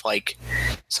stuff, like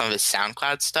some of his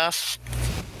SoundCloud stuff.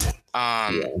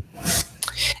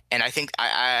 And I think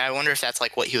I wonder if that's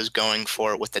like what he was going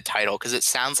for with the title, because it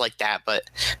sounds like that, but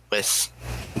with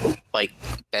like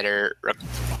better.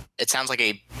 It sounds like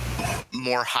a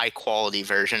more high quality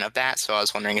version of that. So I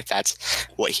was wondering if that's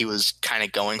what he was kind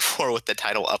of going for with the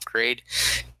title Upgrade.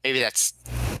 Maybe that's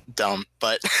dumb,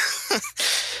 but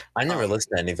I never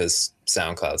listened to any of his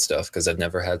SoundCloud stuff because I've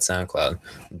never had SoundCloud.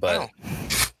 But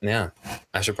yeah,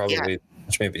 I should probably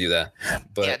maybe do that.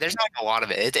 But yeah, there's not a lot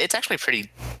of it. It's actually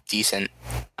pretty decent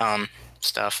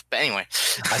stuff. But anyway,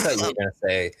 I thought you were gonna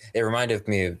say it reminded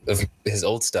me of his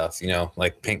old stuff, you know,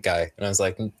 like Pink Guy, and I was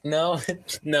like, no.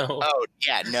 Oh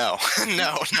yeah, no.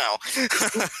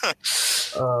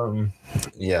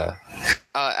 Yeah.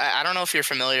 I don't know if you're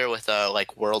familiar with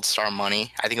like World Star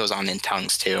Money. I think it was on In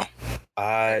Tongues too.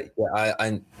 I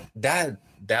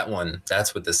that one,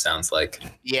 that's what this sounds like.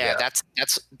 Yeah,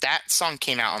 that song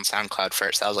came out on SoundCloud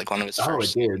first. That was like one of his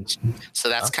first. It did. So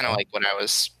that's kind of like what I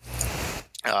was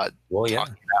talking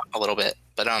about a little bit.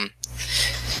 But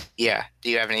yeah. Do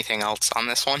you have anything else on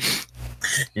this one?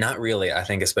 Not really. I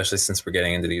think especially since we're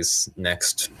getting into these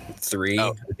next three,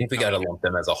 I think we got to lump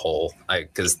them as a whole,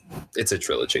 because it's a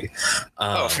trilogy.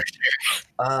 For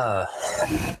sure.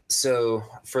 So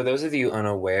for those of you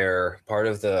unaware, part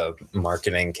of the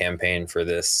marketing campaign for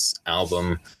this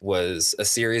album was a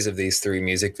series of these three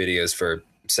music videos for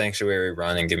Sanctuary,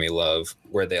 Run, and Give Me Love,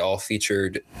 where they all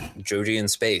featured Joji in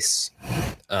space.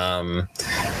 So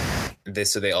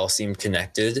they all seemed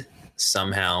connected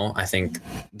somehow. I think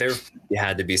there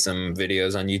had to be some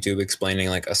videos on YouTube explaining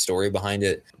like a story behind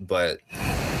it, but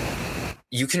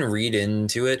you can read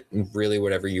into it really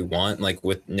whatever you want, like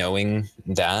with knowing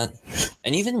that,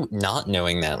 and even not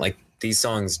knowing that, like these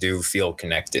songs do feel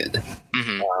connected.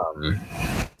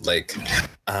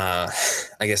 I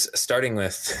guess starting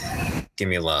with Give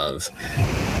Me Love.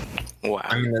 Wow.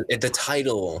 I mean, the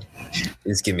title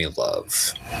is Give Me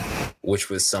Love, which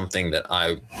was something that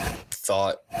I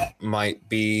thought might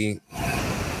be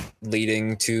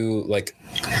leading to like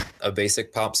a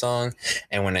basic pop song.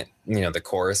 And when it, the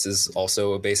chorus is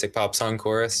also a basic pop song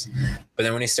chorus. But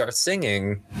then when he starts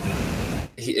singing,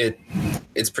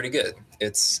 it's pretty good.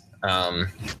 It's and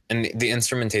the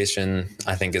instrumentation,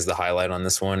 I think, is the highlight on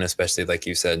this one, especially like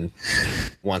you said,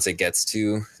 once it gets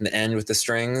to the end with the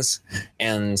strings,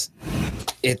 and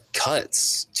it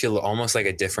cuts to almost like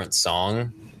a different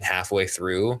song halfway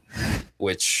through,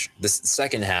 which the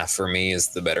second half for me is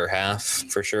the better half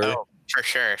for sure. Oh,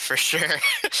 for sure.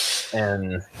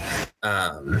 And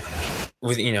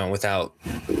without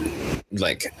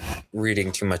like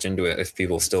reading too much into it, if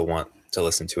people still want to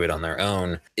listen to it on their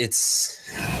own, it's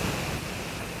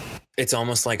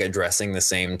almost like addressing the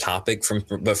same topic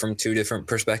from two different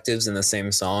perspectives in the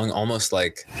same song, almost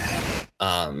like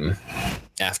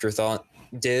Afterthought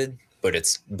did, but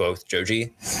it's both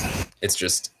Joji. It's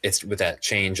with that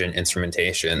change in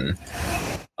instrumentation.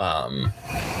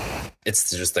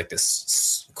 It's just like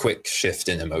this quick shift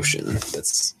in emotion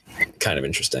that's kind of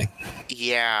interesting.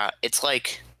 Yeah, it's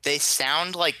like they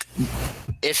sound like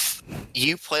if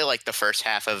you play like the first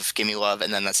half of Gimme Love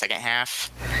and then the second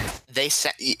half, they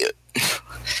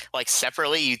like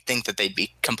separately you'd think that they'd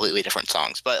be completely different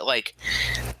songs, but like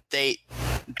they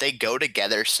go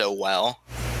together so well.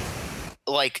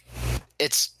 Like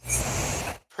it's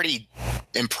pretty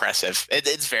impressive.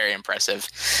 It's very impressive,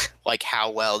 like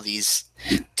how well these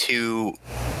two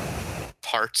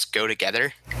parts go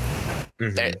together.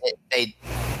 They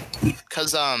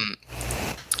because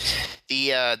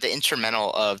the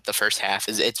instrumental of the first half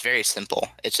it's very simple.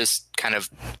 It's just kind of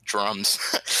drums.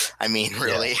 I mean,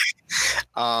 really.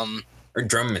 Yeah. Or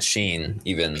drum machine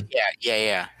even.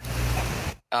 Yeah.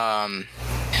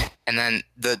 And then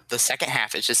the second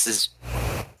half is just this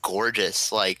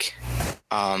gorgeous, like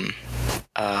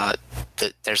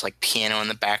there's like piano in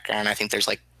the background. I think there's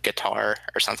like guitar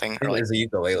or something. Or like, there's a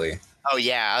ukulele. Oh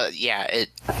yeah.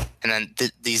 And then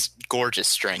these gorgeous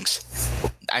strings.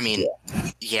 I mean,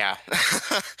 yeah.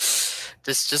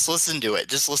 just listen to it.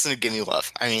 Just listen to "Give Me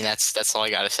Love." I mean, that's all I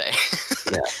gotta say.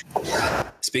 Yeah.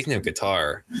 Speaking of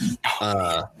guitar,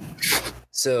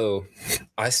 so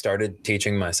I started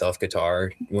teaching myself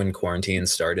guitar when quarantine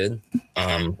started.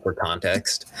 For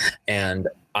context, and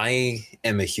I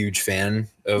am a huge fan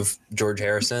of George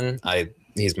Harrison.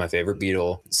 He's my favorite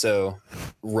Beatle. So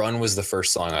Run was the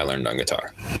first song I learned on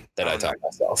guitar that I taught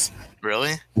myself.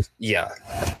 Really? Yeah.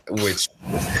 Which,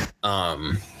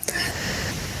 I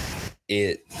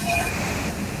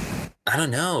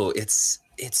don't know. It's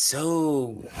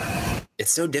so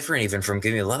different even from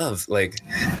Give Me Love. Like,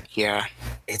 yeah,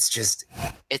 it's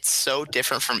so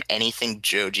different from anything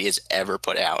Joji has ever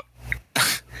put out.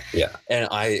 Yeah, and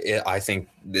I think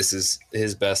this is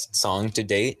his best song to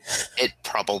date. It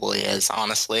probably is,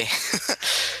 honestly.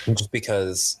 Just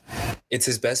because it's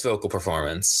his best vocal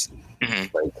performance.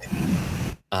 Mm-hmm. Like,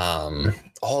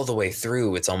 all the way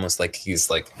through, it's almost like he's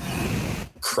like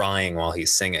crying while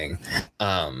he's singing.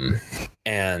 And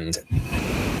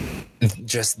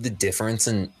just the difference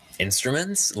in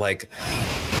instruments, like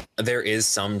there is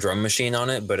some drum machine on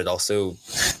it, but it also,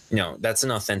 that's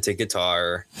an authentic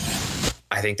guitar.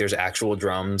 I think there's actual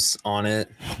drums on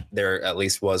it. There at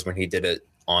least was when he did it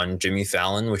on Jimmy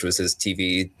Fallon, which was his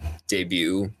TV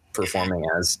debut performing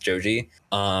as Joji.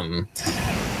 And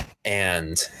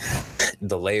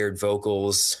the layered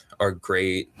vocals are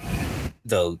great.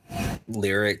 The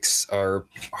lyrics are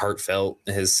heartfelt.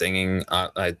 His singing,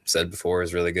 I said before,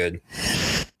 is really good.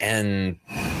 And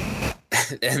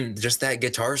just that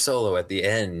guitar solo at the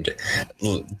end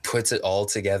puts it all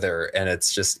together, and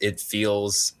it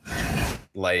feels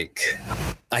like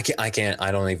I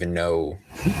don't even know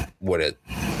what it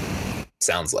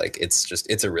sounds like.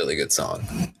 It's a really good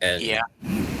song. And yeah,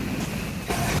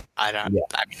 I don't. Yeah.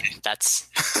 I mean, that's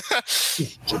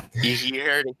you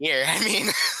heard it here. I mean,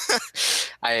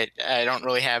 I don't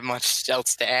really have much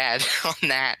else to add on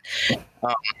that.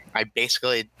 I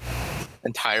basically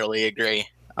entirely agree.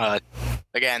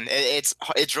 Again,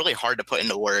 it's really hard to put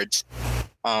into words.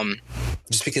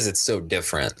 Just because it's so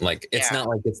different. Like, it's not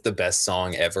like it's the best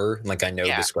song ever. Like, I know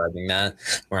describing that,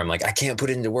 where I'm like, I can't put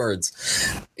it into words.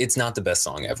 It's not the best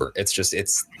song ever. It's just,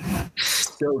 it's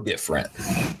so different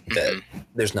that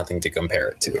there's nothing to compare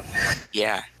it to.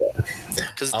 Yeah.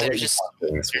 Because there's so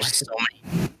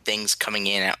many things coming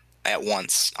in at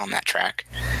once on that track.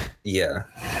 Yeah.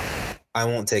 I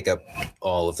won't take up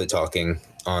all of the talking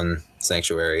on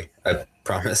Sanctuary. I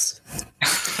promise.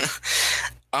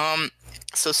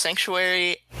 So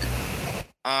Sanctuary,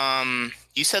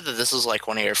 you said that this was like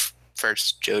one of your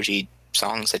first Joji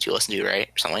songs that you listened to, right?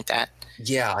 Or something like that?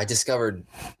 Yeah, I discovered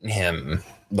him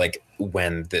like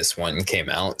when this one came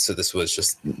out. So this was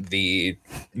just the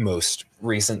most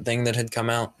recent thing that had come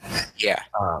out. Yeah.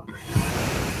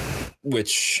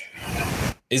 Which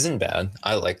isn't bad.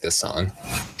 I like this song.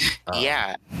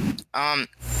 Yeah.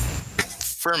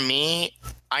 For me,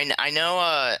 I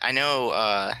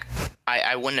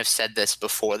wouldn't have said this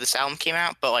before this album came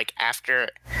out, but like after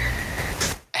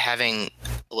having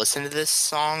listen to this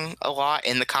song a lot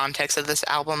in the context of this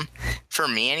album. For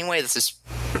me, anyway, this is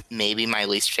maybe my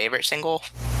least favorite single,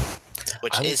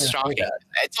 which is shocking.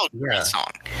 It's a great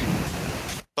song,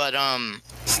 but I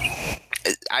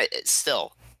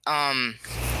still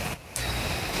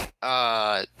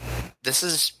this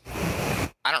is.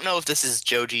 I don't know if this is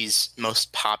Joji's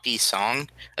most poppy song,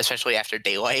 especially after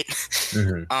Daylight.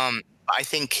 I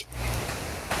think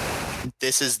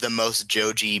this is the most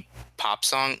Joji pop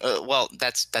song. Well,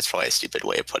 that's probably a stupid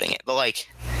way of putting it, but like,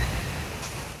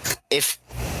 if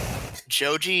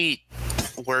Joji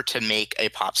were to make a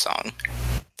pop song,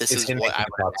 this is what I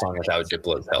would. Pop song without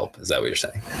Diplo's help. Is that what you're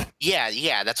saying?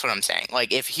 Yeah, that's what I'm saying.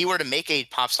 Like, if he were to make a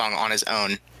pop song on his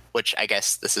own, which I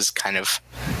guess this is kind of,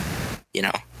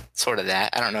 sort of that.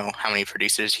 I don't know how many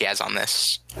producers he has on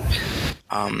this.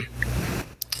 Yeah.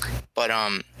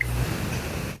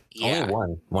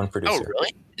 Only one producer. Oh,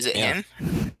 really? Is it him?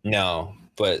 No,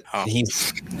 but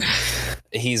he's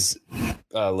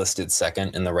listed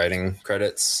second in the writing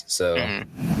credits. So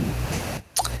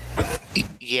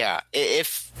yeah,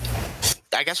 if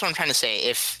I guess what I'm trying to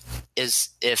say,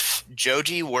 if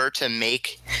Joji were to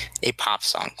make a pop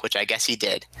song, which I guess he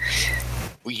did,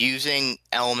 using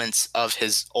elements of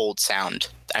his old sound,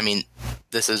 I mean,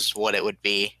 this is what it would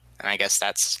be, and I guess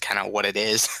that's kind of what it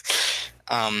is.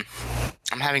 I'm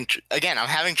having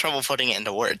trouble putting it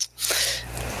into words.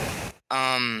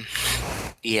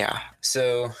 Yeah.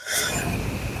 So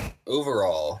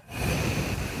overall,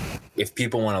 if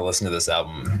people want to listen to this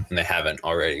album and they haven't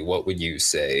already, what would you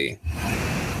say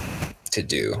to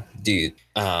do?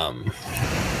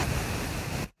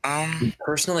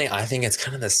 Personally, I think it's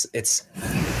kind of this.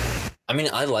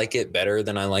 I like it better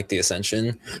than I like the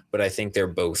Ascension, but I think they're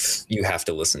both. You have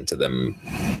to listen to them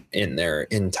in their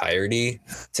entirety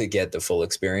to get the full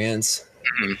experience.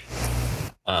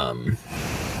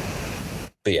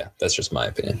 But yeah, that's just my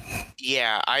opinion.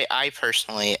 Yeah, I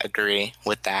personally agree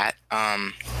with that.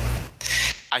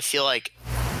 I feel like,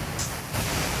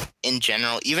 in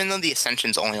general, even though the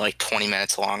Ascension's only like 20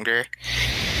 minutes longer,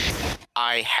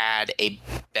 I had a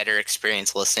better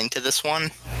experience listening to this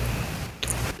one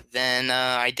than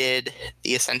I did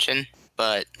the Ascension,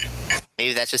 but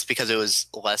maybe that's just because it was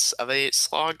less of a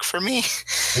slog for me.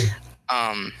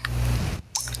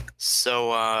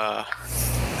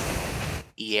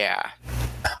 Yeah.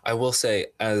 I will say,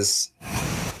 as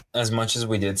much as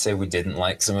we did say we didn't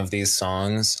like some of these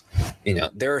songs,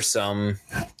 there are some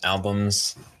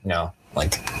albums,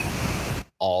 like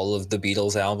all of the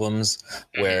Beatles albums,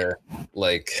 where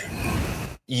like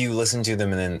you listen to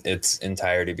them in its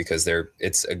entirety because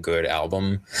it's a good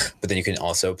album, but then you can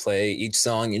also play each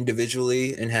song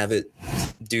individually and have it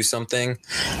do something.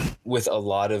 With a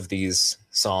lot of these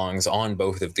songs on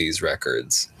both of these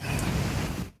records,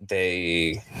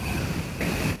 they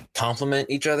complement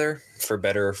each other for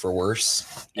better or for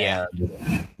worse. Yeah.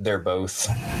 And they're both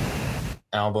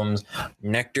albums.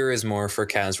 Nectar is more for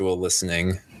casual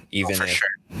listening, even sure.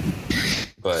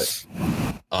 But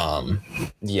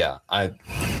yeah,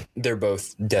 they're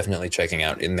both definitely checking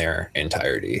out in their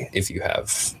entirety if you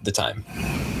have the time.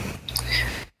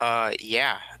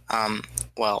 Yeah.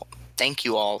 Well, thank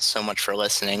you all so much for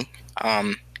listening.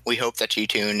 We hope that you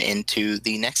tune into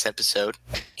the next episode,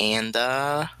 and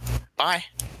bye.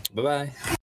 Bye-bye.